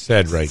Paul just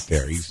said right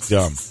there. He's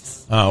dumb.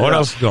 What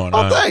else is going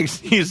on? Oh, thanks.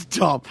 He's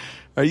dumb.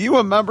 Are you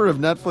a member of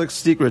Netflix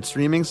Secret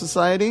Streaming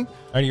Society?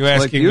 Are you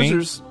asking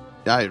users, me?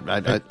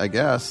 I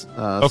guess.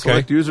 Okay.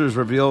 Select users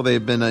reveal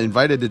they've been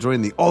invited to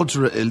join the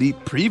Ultra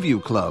Elite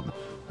Preview Club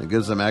that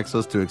gives them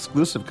access to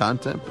exclusive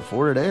content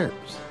before it airs.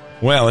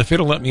 Well, if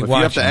it'll let me watch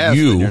you have to ask,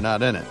 then you're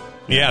not in it.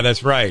 Yeah,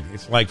 that's right.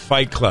 It's like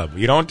Fight Club.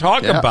 You don't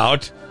talk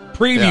about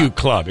Preview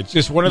Club. It's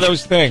just one of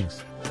those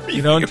things.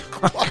 You don't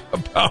talk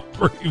about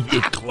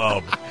Preview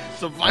Club.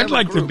 I'd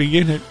like to be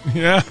in it.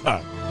 Yeah.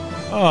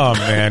 Oh,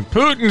 man.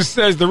 Putin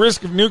says the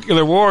risk of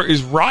nuclear war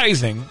is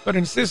rising, but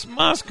insists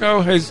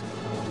Moscow has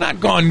not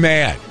gone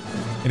mad.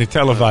 In a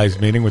televised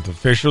meeting with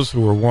officials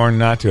who were warned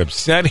not to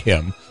upset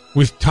him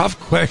with tough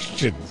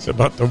questions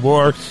about the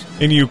war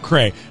in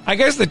Ukraine. I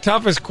guess the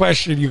toughest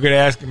question you could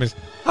ask him is,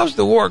 how's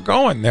the war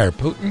going there,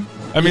 Putin?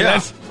 I mean,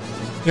 that's...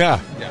 Yeah.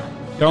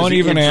 Don't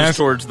even ask.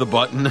 Towards the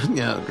button.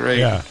 Yeah, great.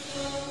 Yeah.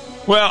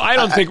 Well, I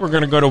don't think we're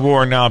going to go to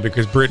war now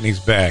because Brittany's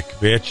back,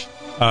 bitch.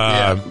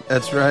 Yeah,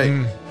 that's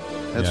right.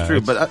 That's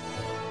true. But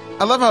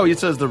I love how he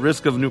says the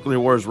risk of nuclear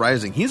war is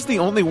rising. He's the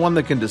only one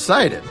that can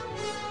decide it.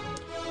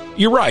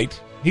 You're right.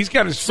 He's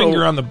got his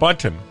finger on the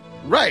button.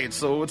 Right.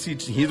 So what's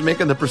he's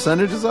making the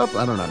percentages up?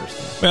 I don't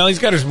understand. Well, he's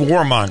got his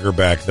warmonger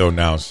back, though,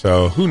 now.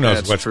 So who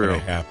knows what's going to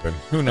happen?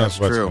 Who knows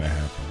what's going to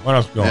happen? What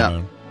else is going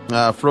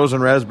on?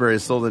 Frozen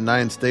raspberries sold in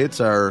 9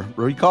 states are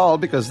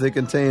recalled because they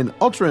contain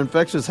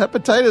ultra-infectious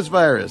hepatitis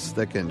virus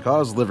that can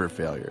cause liver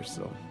failure.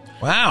 So,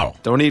 wow.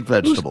 Don't eat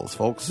vegetables,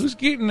 folks. Who's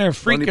getting their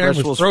freak out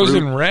with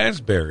frozen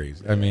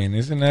raspberries? I mean,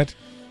 is that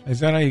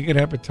how you get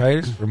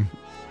hepatitis from?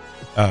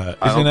 Isn't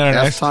that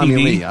an STD? Tommy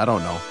Lee. I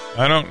don't know.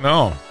 I don't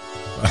know.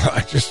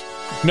 I just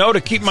know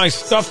to keep my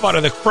stuff out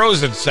of the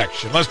frozen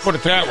section. Let's put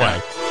it that way.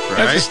 Right.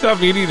 That's the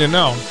stuff you need to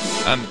know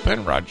on the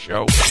Penrod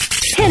Show.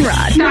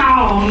 Penrod. No.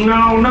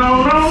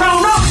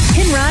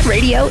 Penrod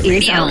Radio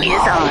is on.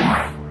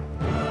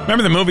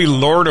 Remember the movie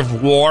Lord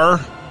of War?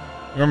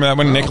 Remember that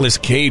one? Nicolas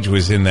Cage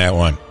was in that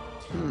one.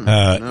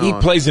 He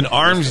plays an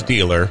arms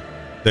dealer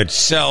that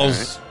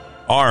sells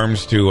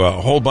arms to a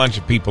whole bunch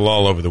of people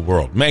all over the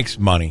world. Makes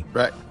money.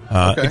 Right.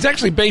 It's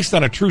actually based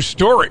on a true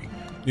story.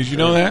 Did you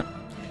know that?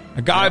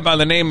 A guy by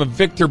the name of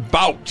Victor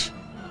Bout.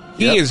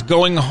 He is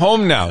going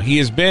home now. He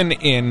has been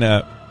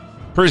in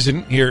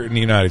prison here in the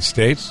United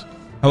States.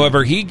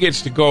 However, he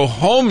gets to go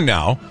home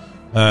now.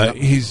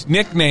 His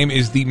nickname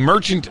is the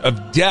Merchant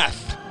of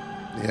Death.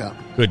 Yeah.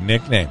 Good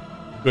nickname.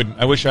 Good.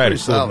 I wish I had a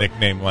cool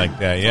nickname like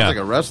that. Yeah. Sounds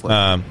like a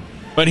wrestler.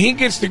 But he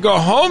gets to go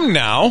home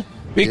now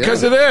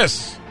because of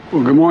this.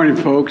 Well, good morning,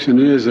 folks, and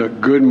it is a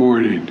good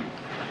morning.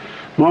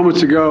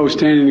 Moments ago,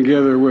 standing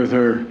together with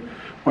her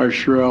wife,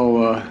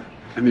 Sherelle,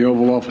 in the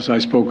Oval Office, I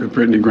spoke with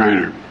Brittany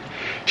Griner.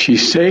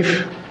 She's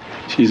safe.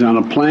 She's on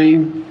a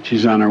plane.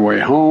 She's on her way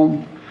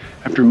home.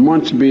 After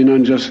months of being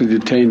unjustly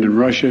detained in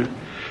Russia,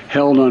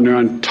 held under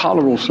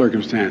intolerable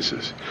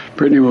circumstances,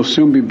 Brittany will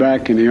soon be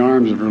back in the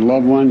arms of her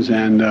loved ones,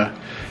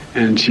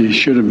 and she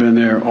should have been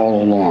there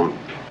all along.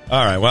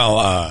 All right.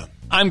 Well,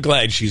 I'm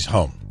glad she's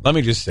home. Let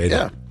me just say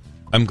that.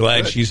 I'm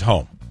glad she's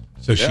home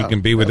so she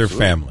can be with her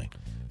family.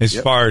 As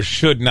far as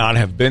should not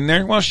have been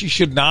there, well, she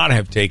should not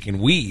have taken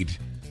weed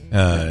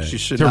she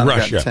should to not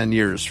Russia. have gotten 10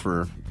 years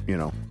for,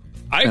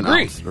 I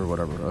agree. Or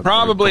whatever.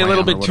 Probably a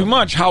little bit too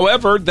much.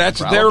 However, that's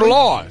their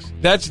laws.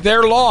 That's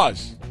their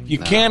laws. You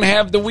can't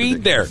have the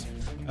weed there.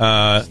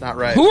 That's not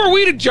right. Who are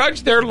we to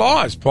judge their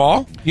laws,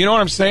 Paul? You know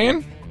what I'm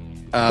saying?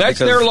 That's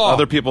their law.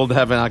 Other people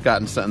have not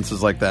gotten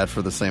sentences like that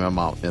for the same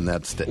amount in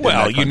that state.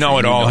 Well,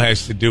 it all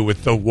has to do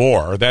with the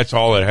war. That's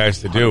all it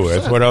has to do 100%.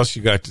 With. What else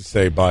you got to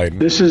say, Biden?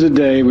 This is a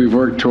day we've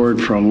worked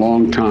toward for a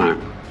long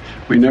time.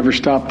 We never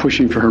stopped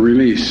pushing for her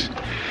release.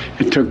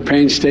 It took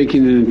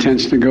painstaking and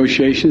intense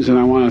negotiations, and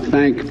I want to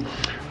thank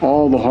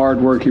all the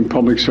hardworking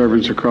public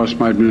servants across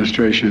my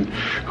administration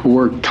who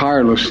worked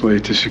tirelessly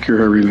to secure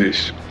her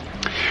release.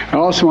 I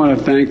also want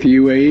to thank the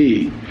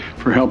UAE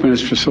for helping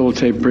us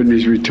facilitate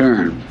Brittany's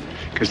return,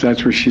 because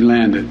that's where she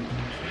landed.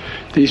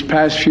 These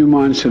past few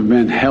months have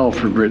been hell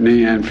for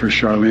Brittany and for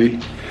Charlie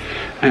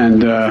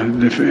and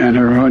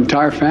her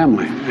entire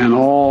family and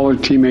all her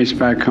teammates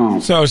back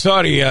home. So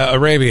Saudi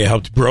Arabia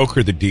helped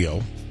broker the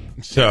deal.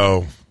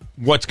 So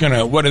what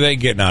are they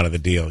getting out of the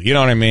deal? You know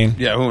what I mean?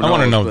 Yeah, who knows? I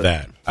want to know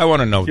that. I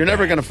want to know. You're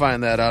never going to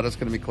find that out. It's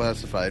going to be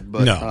classified.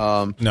 But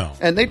no.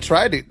 And they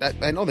tried to.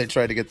 I know they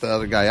tried to get the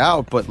other guy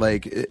out, but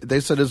they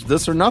said it's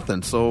this or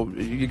nothing. So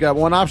you got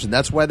one option.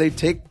 That's why they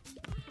take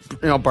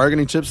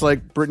bargaining chips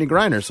like Brittany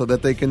Griner so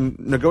that they can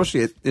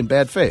negotiate in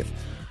bad faith,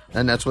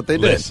 and that's what they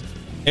did. Listen,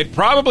 it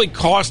probably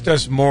cost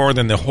us more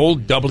than the whole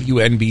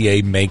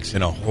WNBA makes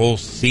in a whole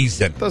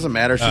season. Doesn't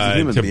matter. She's a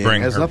human being.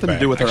 It has nothing to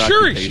do with her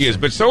occupation. Sure she is,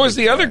 but so is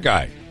the other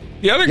guy.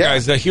 The other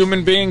guy's a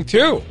human being,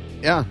 too.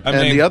 Yeah,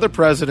 and the other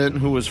president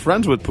who was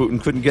friends with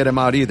Putin couldn't get him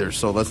out either,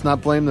 so let's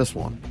not blame this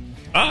one.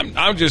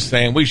 I'm just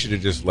saying we should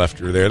have just left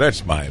her there.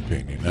 That's my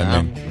opinion.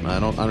 I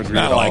don't agree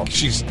not at all. like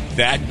she's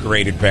that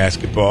great at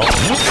basketball.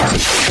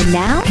 And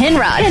now,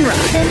 Penrod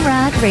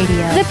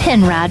Radio. The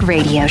Penrod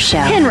Radio Show.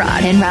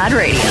 Penrod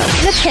Radio.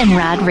 The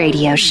Penrod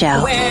Radio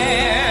Show.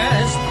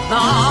 Where's the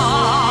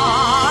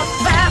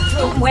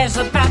bathroom? Where's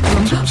the bathroom?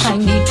 I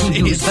need to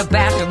use the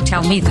bathroom.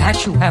 Tell me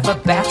that you have a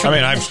bathroom.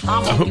 I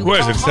mean, who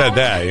hasn't said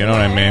that? You know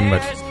what I mean?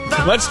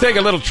 But let's take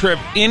a little trip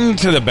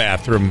into the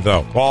bathroom,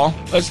 though, Paul.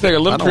 Let's take a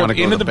little trip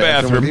into the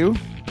bathroom.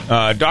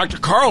 Dr.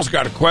 Carl's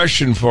got a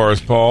question for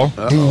us, Paul.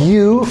 Do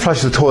you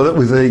flush the toilet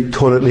with the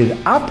toilet lid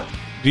up?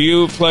 Do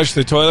you flush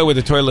the toilet with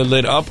the toilet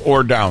lid up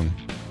or down?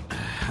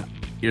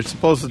 You're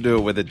supposed to do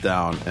it with it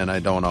down, and I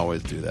don't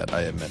always do that,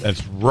 I admit it.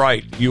 That's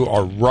right. You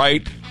are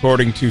right.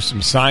 According to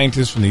some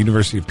scientists from the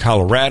University of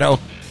Colorado,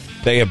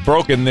 they have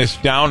broken this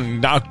down,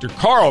 and Dr.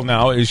 Carl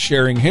now is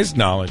sharing his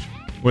knowledge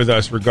with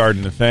us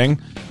regarding the thing.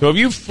 So if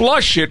you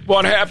flush it,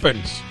 what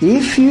happens?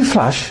 If you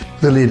flush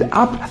the lid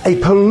up, a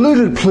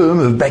polluted plume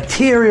of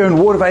bacteria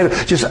and water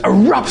vapor just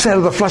erupts out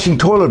of the flushing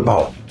toilet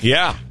bowl.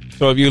 Yeah.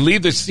 So if you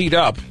leave the seat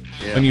up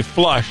and you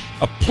flush,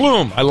 a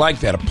plume, I like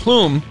that, a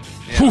plume,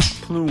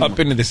 up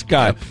into the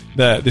sky.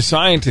 The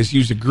scientists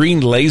used a green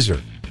laser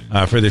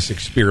for this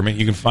experiment.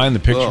 You can find the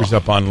pictures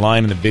up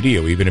online in the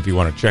video, even if you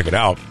want to check it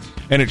out.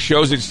 And it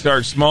shows it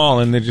starts small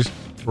and they just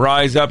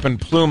rise up and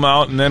plume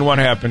out. And then what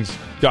happens,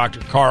 Dr.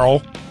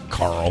 Carl?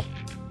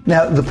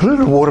 Now, the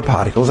polluted water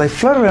particles, they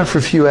float around for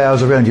a few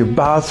hours around your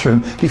bathroom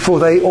before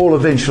they all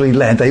eventually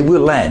land. They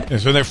will land. And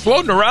so they're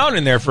floating around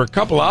in there for a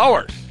couple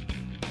hours.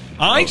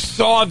 I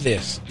saw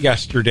this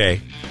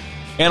yesterday,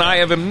 and I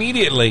have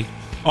immediately,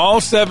 all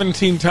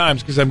 17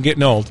 times, because I'm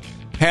getting old,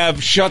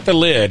 have shut the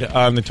lid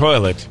on the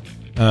toilet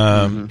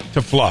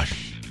to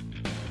flush.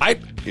 I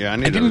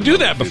didn't do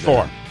that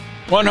before.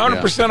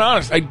 100%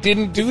 honest, I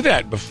didn't do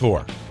that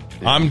before.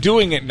 I'm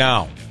doing it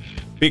now.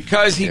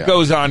 Because he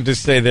goes on to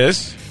say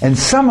this. And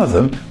some of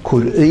them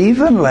could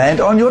even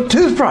land on your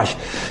toothbrush.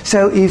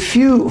 So if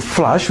you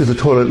flush with the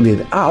toilet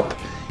lid up,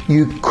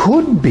 you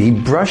could be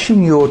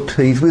brushing your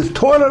teeth with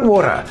toilet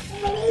water.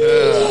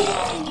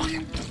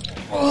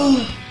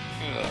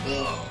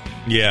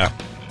 Yeah.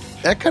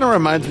 That kind of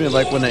reminds me of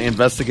like when the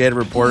investigative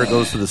reporter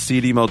goes to the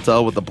seedy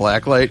motel with the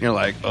black light and you're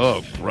like,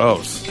 oh,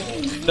 gross.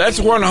 That's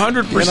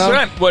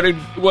 100%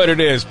 what it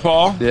is,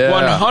 Paul. Yeah.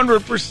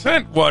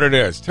 100% what it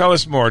is. Tell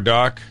us more,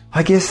 Doc.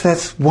 I guess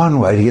that's one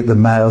way to get the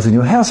males in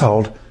your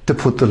household to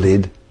put the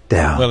lid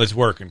down. Well, it's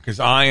working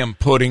because I am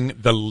putting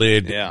the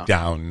lid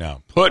down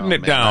now. Putting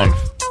it down.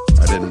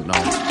 I didn't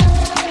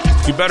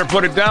know. You better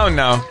put it down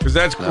now because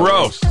that's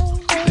gross.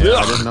 Yeah,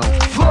 I didn't know.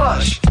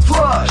 Flush,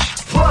 flush,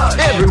 flush.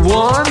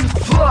 Everyone,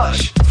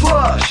 flush,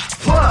 flush,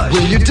 flush.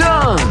 When you're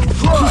done,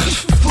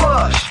 flush,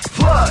 flush,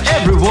 flush.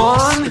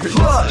 Everyone,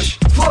 flush,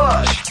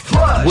 flush,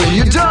 flush. When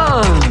you're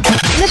done.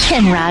 The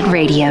Penrod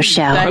Radio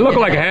Show. I look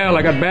like hell.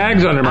 I got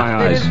bags under my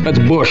eyes. That's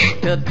bush.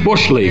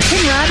 Bush leaf.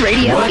 Penrod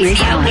Radio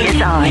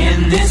is on.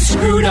 In this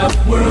screwed up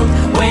world,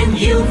 when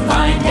you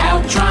find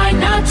out, try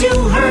not to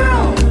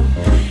hurl.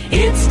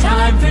 It's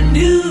time for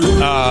news.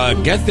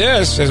 Get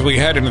this, as we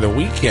head into the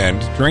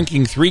weekend,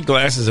 drinking 3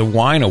 glasses of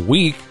wine a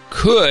week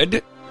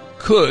could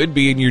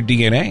be in your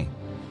DNA.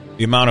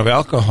 The amount of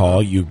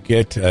alcohol you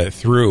get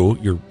through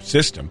your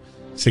system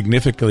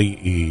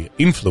significantly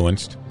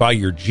influenced by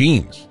your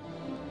genes.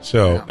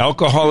 So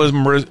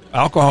alcoholism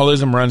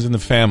runs in the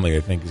family, I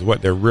think, is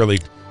what they're really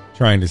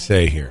trying to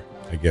say here,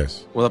 I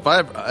guess. Well, if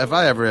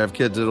I ever have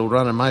kids, it'll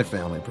run in my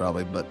family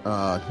probably, but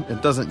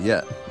it doesn't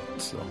yet.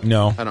 So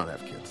no, I don't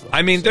have kids.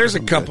 I mean, there's a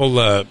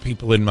couple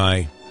people in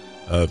my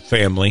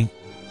family,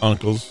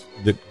 uncles,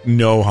 that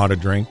know how to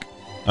drink.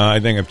 I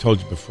think I've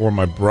told you before,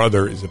 my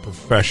brother is a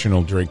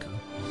professional drinker.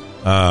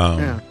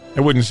 I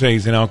wouldn't say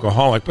he's an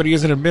alcoholic, but he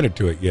hasn't admitted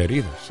to it yet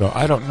either, so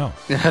I don't know.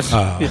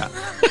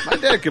 My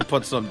dad could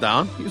put some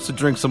down. He used to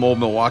drink some old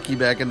Milwaukee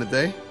back in the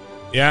day.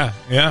 Yeah.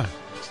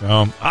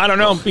 So, I don't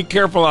know. Be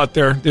careful out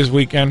there this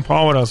weekend.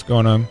 Paul, what else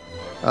going on?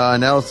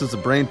 Analysis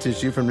of brain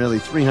tissue from nearly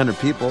 300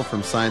 people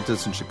from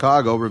scientists in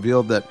Chicago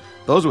revealed that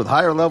those with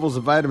higher levels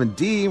of vitamin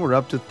D were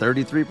up to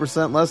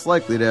 33% less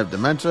likely to have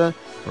dementia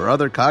or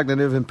other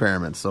cognitive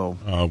impairments. So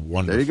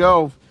wonderful. There you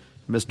go,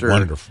 Mr.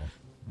 Wonderful.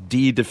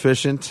 D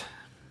deficient.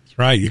 That's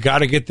right. You got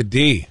to get the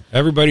D.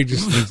 Everybody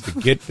just needs to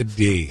get the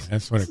D.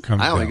 That's what it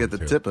comes down to. I only get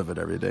the tip of it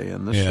every day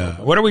in this show.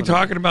 What are we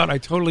talking about? I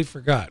totally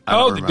forgot.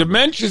 The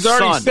dementia's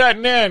already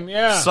setting in.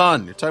 Yeah.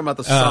 Sun. You're talking about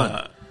the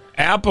sun.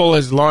 Apple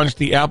has launched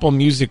the Apple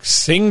Music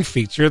Sing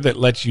feature that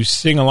lets you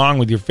sing along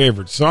with your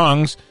favorite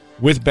songs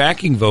with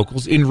backing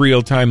vocals in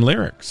real-time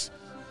lyrics.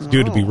 It's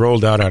due to be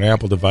rolled out on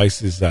Apple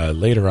devices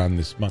later on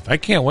this month. I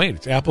can't wait.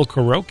 It's Apple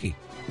Karaoke.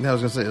 Yeah, I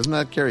was going to say, isn't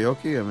that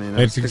karaoke? I mean,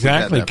 it's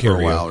exactly karaoke.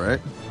 For a while, right?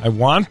 I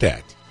want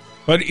that.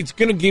 But it's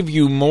going to give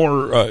you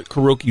more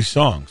karaoke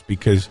songs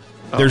because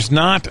there's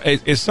not,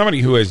 as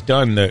somebody who has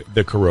done the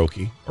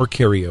karaoke or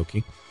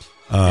karaoke,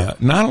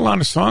 not a lot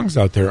of songs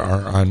out there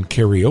are on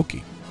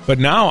karaoke. But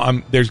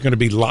now there's going to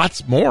be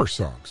lots more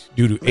songs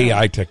due to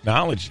AI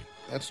technology.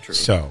 That's true.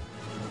 So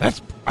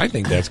I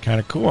think that's kind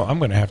of cool. I'm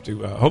going to have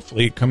to,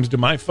 hopefully it comes to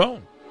my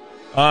phone.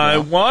 I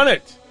want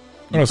it.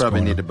 You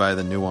probably need to buy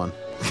the new one.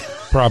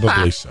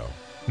 Probably so.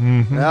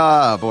 Mm-hmm.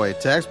 Ah, boy.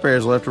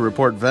 Taxpayers will have to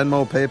report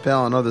Venmo,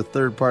 PayPal, and other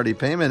third-party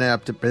payment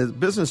app to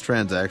business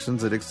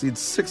transactions that exceed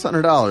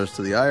 $600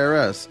 to the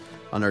IRS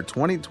on their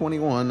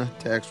 2021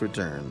 tax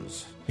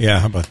returns. Yeah,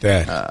 how about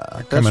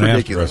that? That's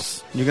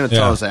ridiculous. You're going to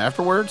tell us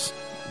afterwards?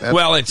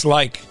 Well, it's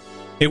like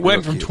it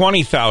went from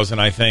 $20,000,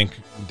 I think,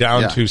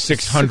 down to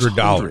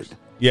 $600.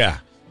 Yeah,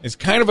 it's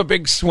kind of a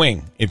big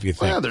swing if you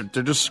think. Well, yeah,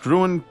 they're just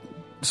screwing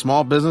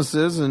small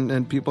businesses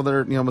and people that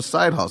are with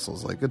side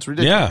hustles. Like, it's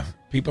ridiculous. Yeah,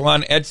 people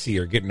on Etsy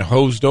are getting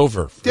hosed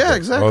over.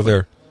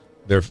 Exactly.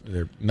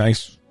 Their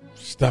nice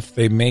stuff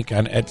they make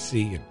on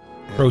Etsy and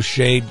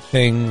crocheted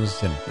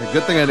things and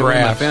good thing I didn't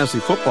win my fantasy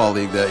football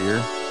league that year.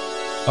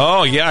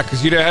 Oh yeah,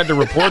 because you'd have had to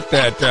report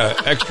that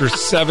extra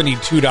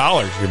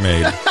 $72 you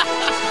made.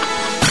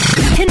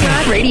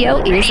 Penrod Radio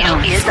is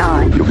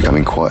on. You're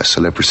becoming quite a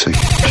celebrity.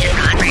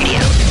 Penrod Radio.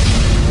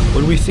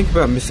 When we think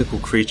about mythical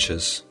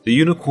creatures, the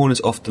unicorn is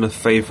often a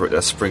favourite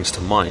that springs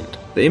to mind.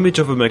 The image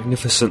of a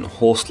magnificent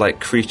horse-like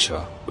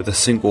creature with a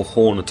single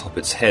horn atop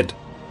its head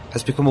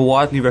has become a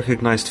widely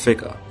recognised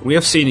figure. We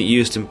have seen it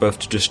used in both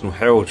traditional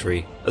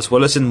heraldry as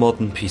well as in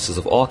modern pieces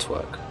of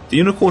artwork. The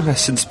unicorn has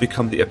since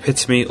become the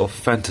epitome of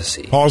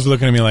fantasy. Paul's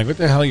looking at me like, what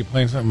the hell are you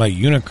playing something about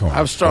unicorn?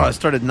 I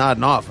started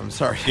nodding off. I'm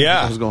sorry.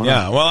 Yeah, what was going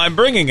on? Well, I'm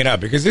bringing it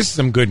up because this is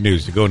some good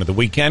news to go into the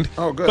weekend.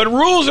 Oh, good. But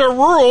rules are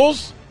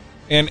rules,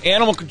 and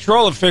animal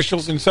control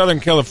officials in Southern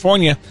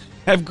California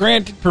have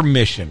granted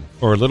permission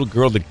for a little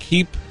girl to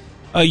keep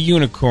a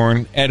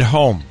unicorn at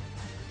home,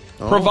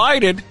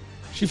 provided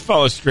she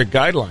follows strict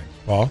guidelines,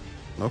 Paul.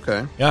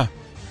 Okay. Yeah.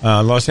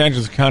 Los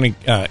Angeles County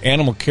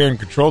Animal Care and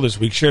Control this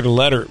week shared a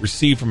letter it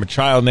received from a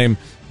child named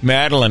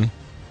Madeline.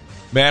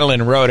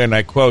 Madeline wrote, and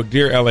I quote,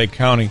 "Dear LA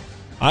County,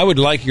 I would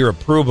like your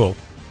approval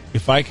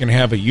if I can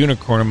have a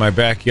unicorn in my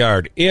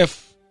backyard.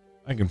 If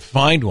I can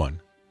find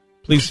one,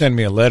 please send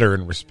me a letter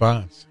in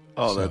response."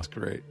 Oh, that's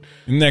great.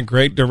 Isn't that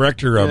great?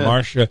 Director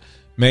Marcia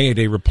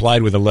Mayday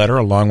replied with a letter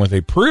along with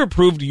a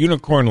pre-approved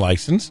unicorn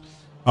license,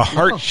 a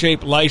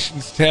heart-shaped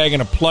license tag,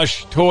 and a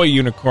plush toy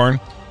unicorn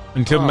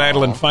until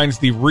Madeline finds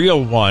the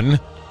real one.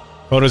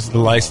 Photos of the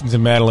license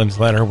and Madeline's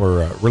letter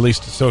were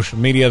released to social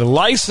media. The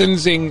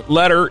licensing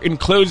letter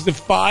includes the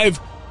 5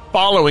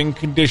 following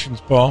conditions,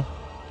 Paul.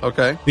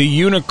 Okay. The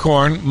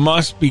unicorn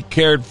must be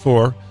cared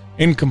for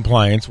in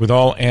compliance with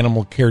all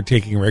animal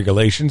caretaking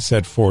regulations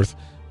set forth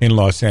in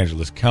Los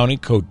Angeles County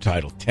Code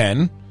Title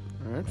 10.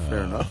 All right, fair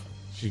enough.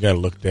 You got to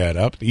look that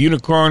up. The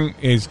unicorn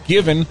is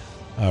given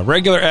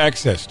regular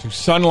access to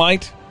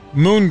sunlight,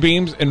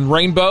 moonbeams, and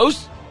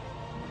rainbows.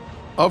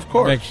 Of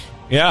course.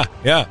 Yeah.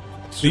 The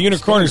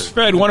unicorn is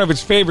fed one of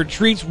its favorite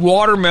treats,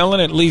 watermelon,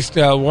 at least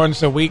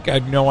once a week. I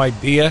had no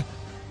idea.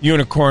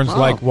 Unicorns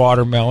like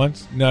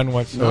watermelons. None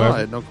whatsoever. No, I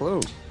had no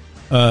clue.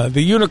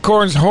 The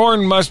unicorn's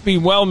horn must be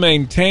well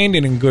maintained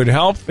and in good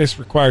health. This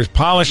requires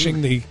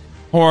polishing the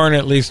horn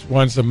at least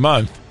once a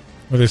month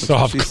with a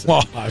soft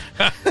cloth.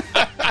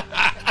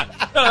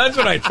 No, that's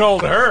what I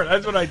told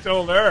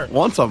her.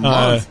 Once a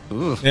month.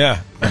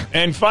 Yeah.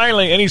 And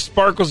finally, any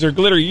sparkles or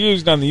glitter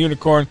used on the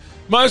unicorn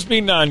must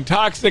be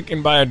non-toxic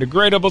and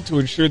biodegradable to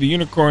ensure the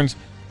unicorn's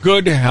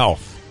good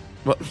health.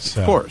 Well,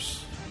 of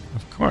course.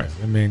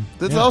 I mean,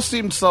 this all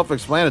seemed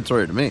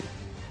self-explanatory to me.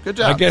 Good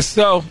job. I guess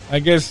so.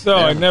 Yeah.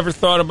 I never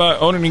thought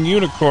about owning a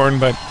unicorn,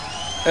 but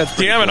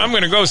damn it, I'm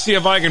going to go see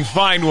if I can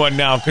find one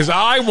now because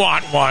I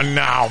want one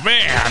now,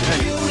 man.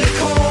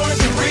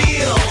 Unicorns are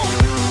real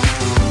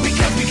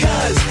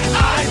because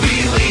I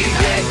believe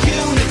that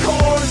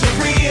unicorns are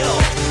real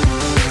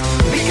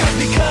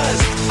because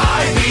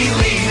I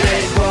believe it.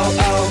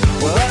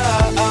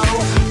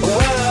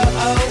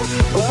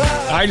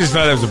 I just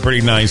thought that was a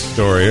pretty nice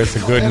story. That's a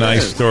good,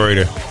 nice story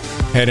to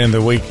head in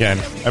the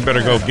weekend. I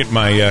better go get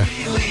my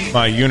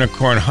my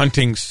unicorn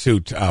hunting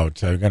suit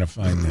out. I've got to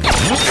find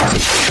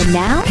that. And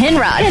now,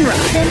 Penrod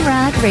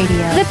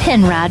Radio. The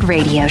Penrod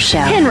Radio Show.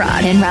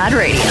 Penrod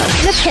Radio.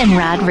 The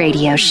Penrod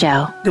Radio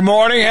Show. Good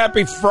morning.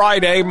 Happy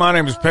Friday. My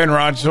name is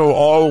Penrod. So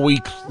all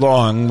week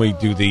long, we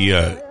do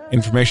the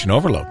information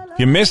overload. If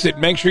you miss it,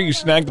 make sure you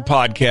snag the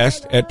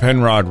podcast at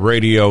Penrod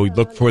Radio.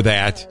 Look for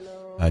that.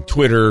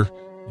 Twitter,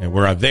 And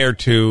we're out there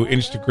too.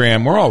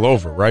 Instagram. We're all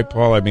over, right,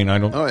 Paul? I mean, I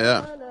don't. Oh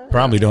yeah.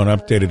 Probably don't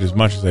update it as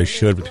much as I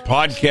should with the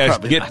podcast.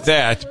 Probably get not.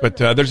 that. But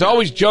there's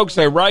always jokes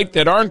I write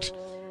that aren't.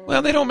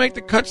 Well, they don't make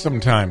the cut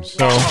sometimes.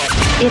 So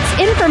It's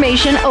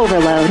information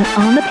overload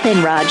on the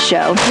Penrod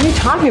Show. What are you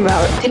talking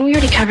about? Didn't we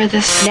already cover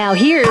this? Now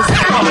here's with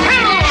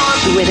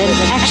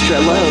an extra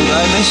load. Did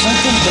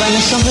I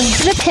miss something?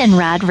 The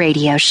Penrod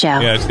Radio Show.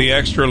 yeah, it's the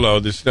extra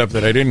load, the stuff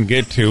that I didn't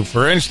get to.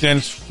 For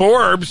instance,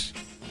 Forbes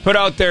put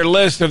out their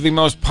list of the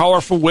most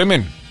powerful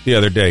women the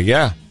other day.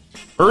 Yeah,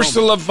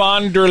 Ursula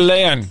von der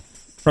Leyen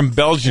from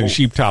Belgium.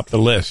 She topped the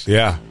list.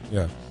 Yeah.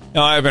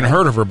 Now, I haven't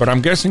heard of her, but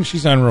I'm guessing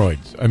she's on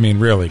roids. I mean,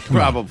 really, come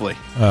Probably.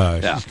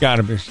 on. She's got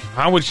to be.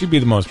 How would she be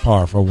the most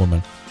powerful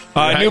woman?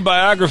 A new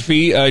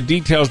biography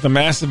details the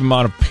massive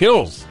amount of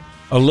pills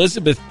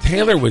Elizabeth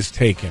Taylor was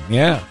taking.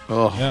 Yeah.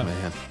 Oh, Yeah.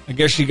 man. I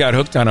guess she got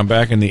hooked on him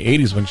back in the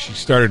 80s when she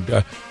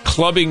started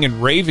clubbing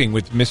and raving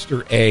with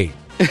Mr. A.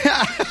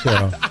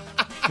 So,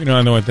 you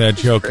don't know what that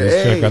joke is.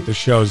 Check out the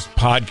show's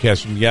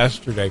podcast from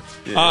yesterday.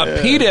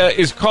 PETA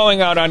is calling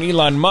out on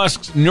Elon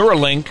Musk's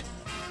Neuralink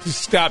to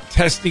stop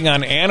testing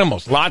on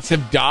animals. Lots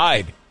have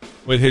died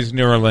with his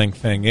Neuralink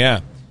thing,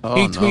 yeah.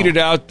 He tweeted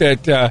out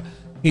that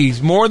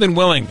he's more than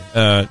willing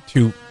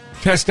to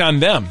test on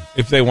them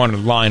if they want to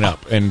line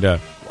up and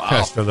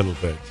test a little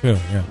bit, too,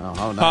 yeah.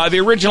 Oh, nice.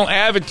 The original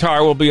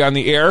Avatar will be on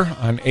the air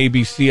on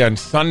ABC on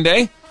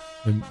Sunday.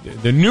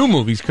 The new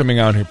movie's coming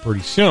out here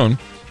pretty soon.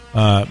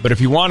 But if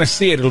you want to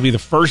see it, it'll be the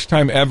first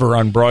time ever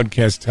on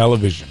broadcast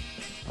television.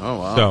 Oh,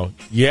 wow. So,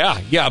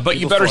 yeah. But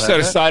you People better still set have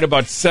it? aside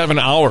about 7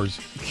 hours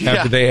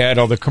after they add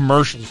all the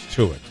commercials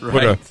to it.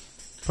 Right.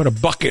 Put a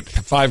bucket,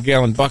 a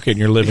 5-gallon bucket in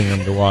your living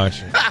room to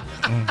watch it.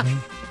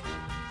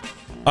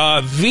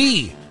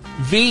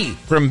 V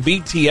from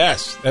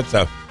BTS. That's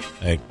a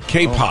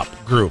K-pop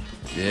group.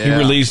 Yeah. He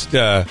released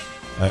a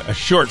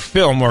short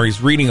film where he's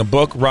reading a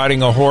book,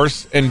 riding a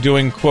horse, and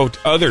doing, quote,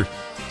 other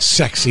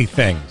sexy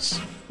things.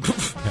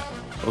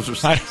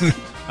 Those are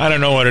I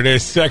don't know what it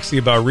is sexy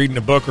about reading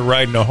a book or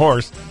riding a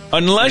horse,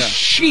 unless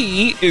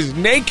she is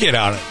naked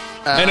on it.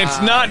 And it's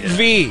not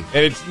V.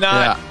 And it's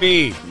not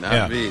V.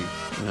 Not V.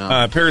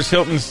 No. Paris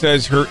Hilton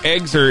says her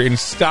eggs are in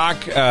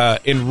stock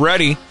and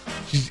ready.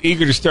 She's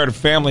eager to start a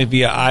family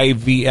via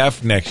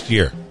IVF next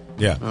year.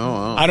 Yeah. Oh,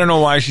 wow. I don't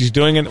know why she's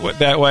doing it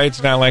that way.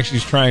 It's not like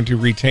she's trying to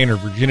retain her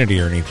virginity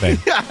or anything.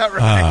 Yeah,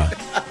 right.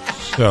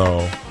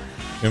 So,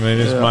 I mean,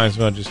 this might as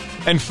well just...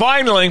 And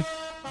finally,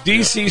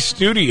 DC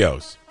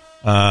Studios.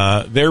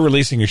 They're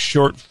releasing a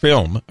short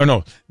film. Oh,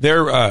 no.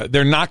 They're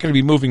not going to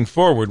be moving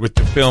forward with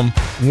the film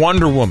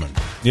Wonder Woman.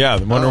 Yeah,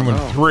 the Wonder Woman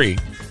 3.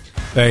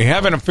 They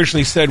haven't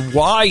officially said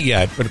why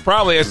yet, but it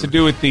probably has to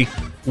do with the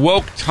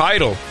woke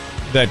title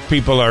that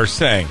people are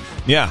saying.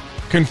 Yeah.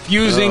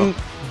 Confusing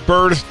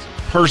birthed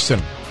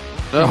person.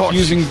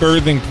 Confusing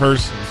birthing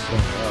person. So,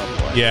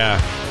 yeah.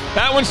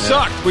 That one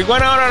sucked. We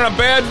went out on a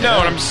bad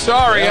note. I'm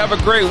sorry. Have a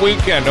great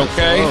weekend,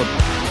 okay?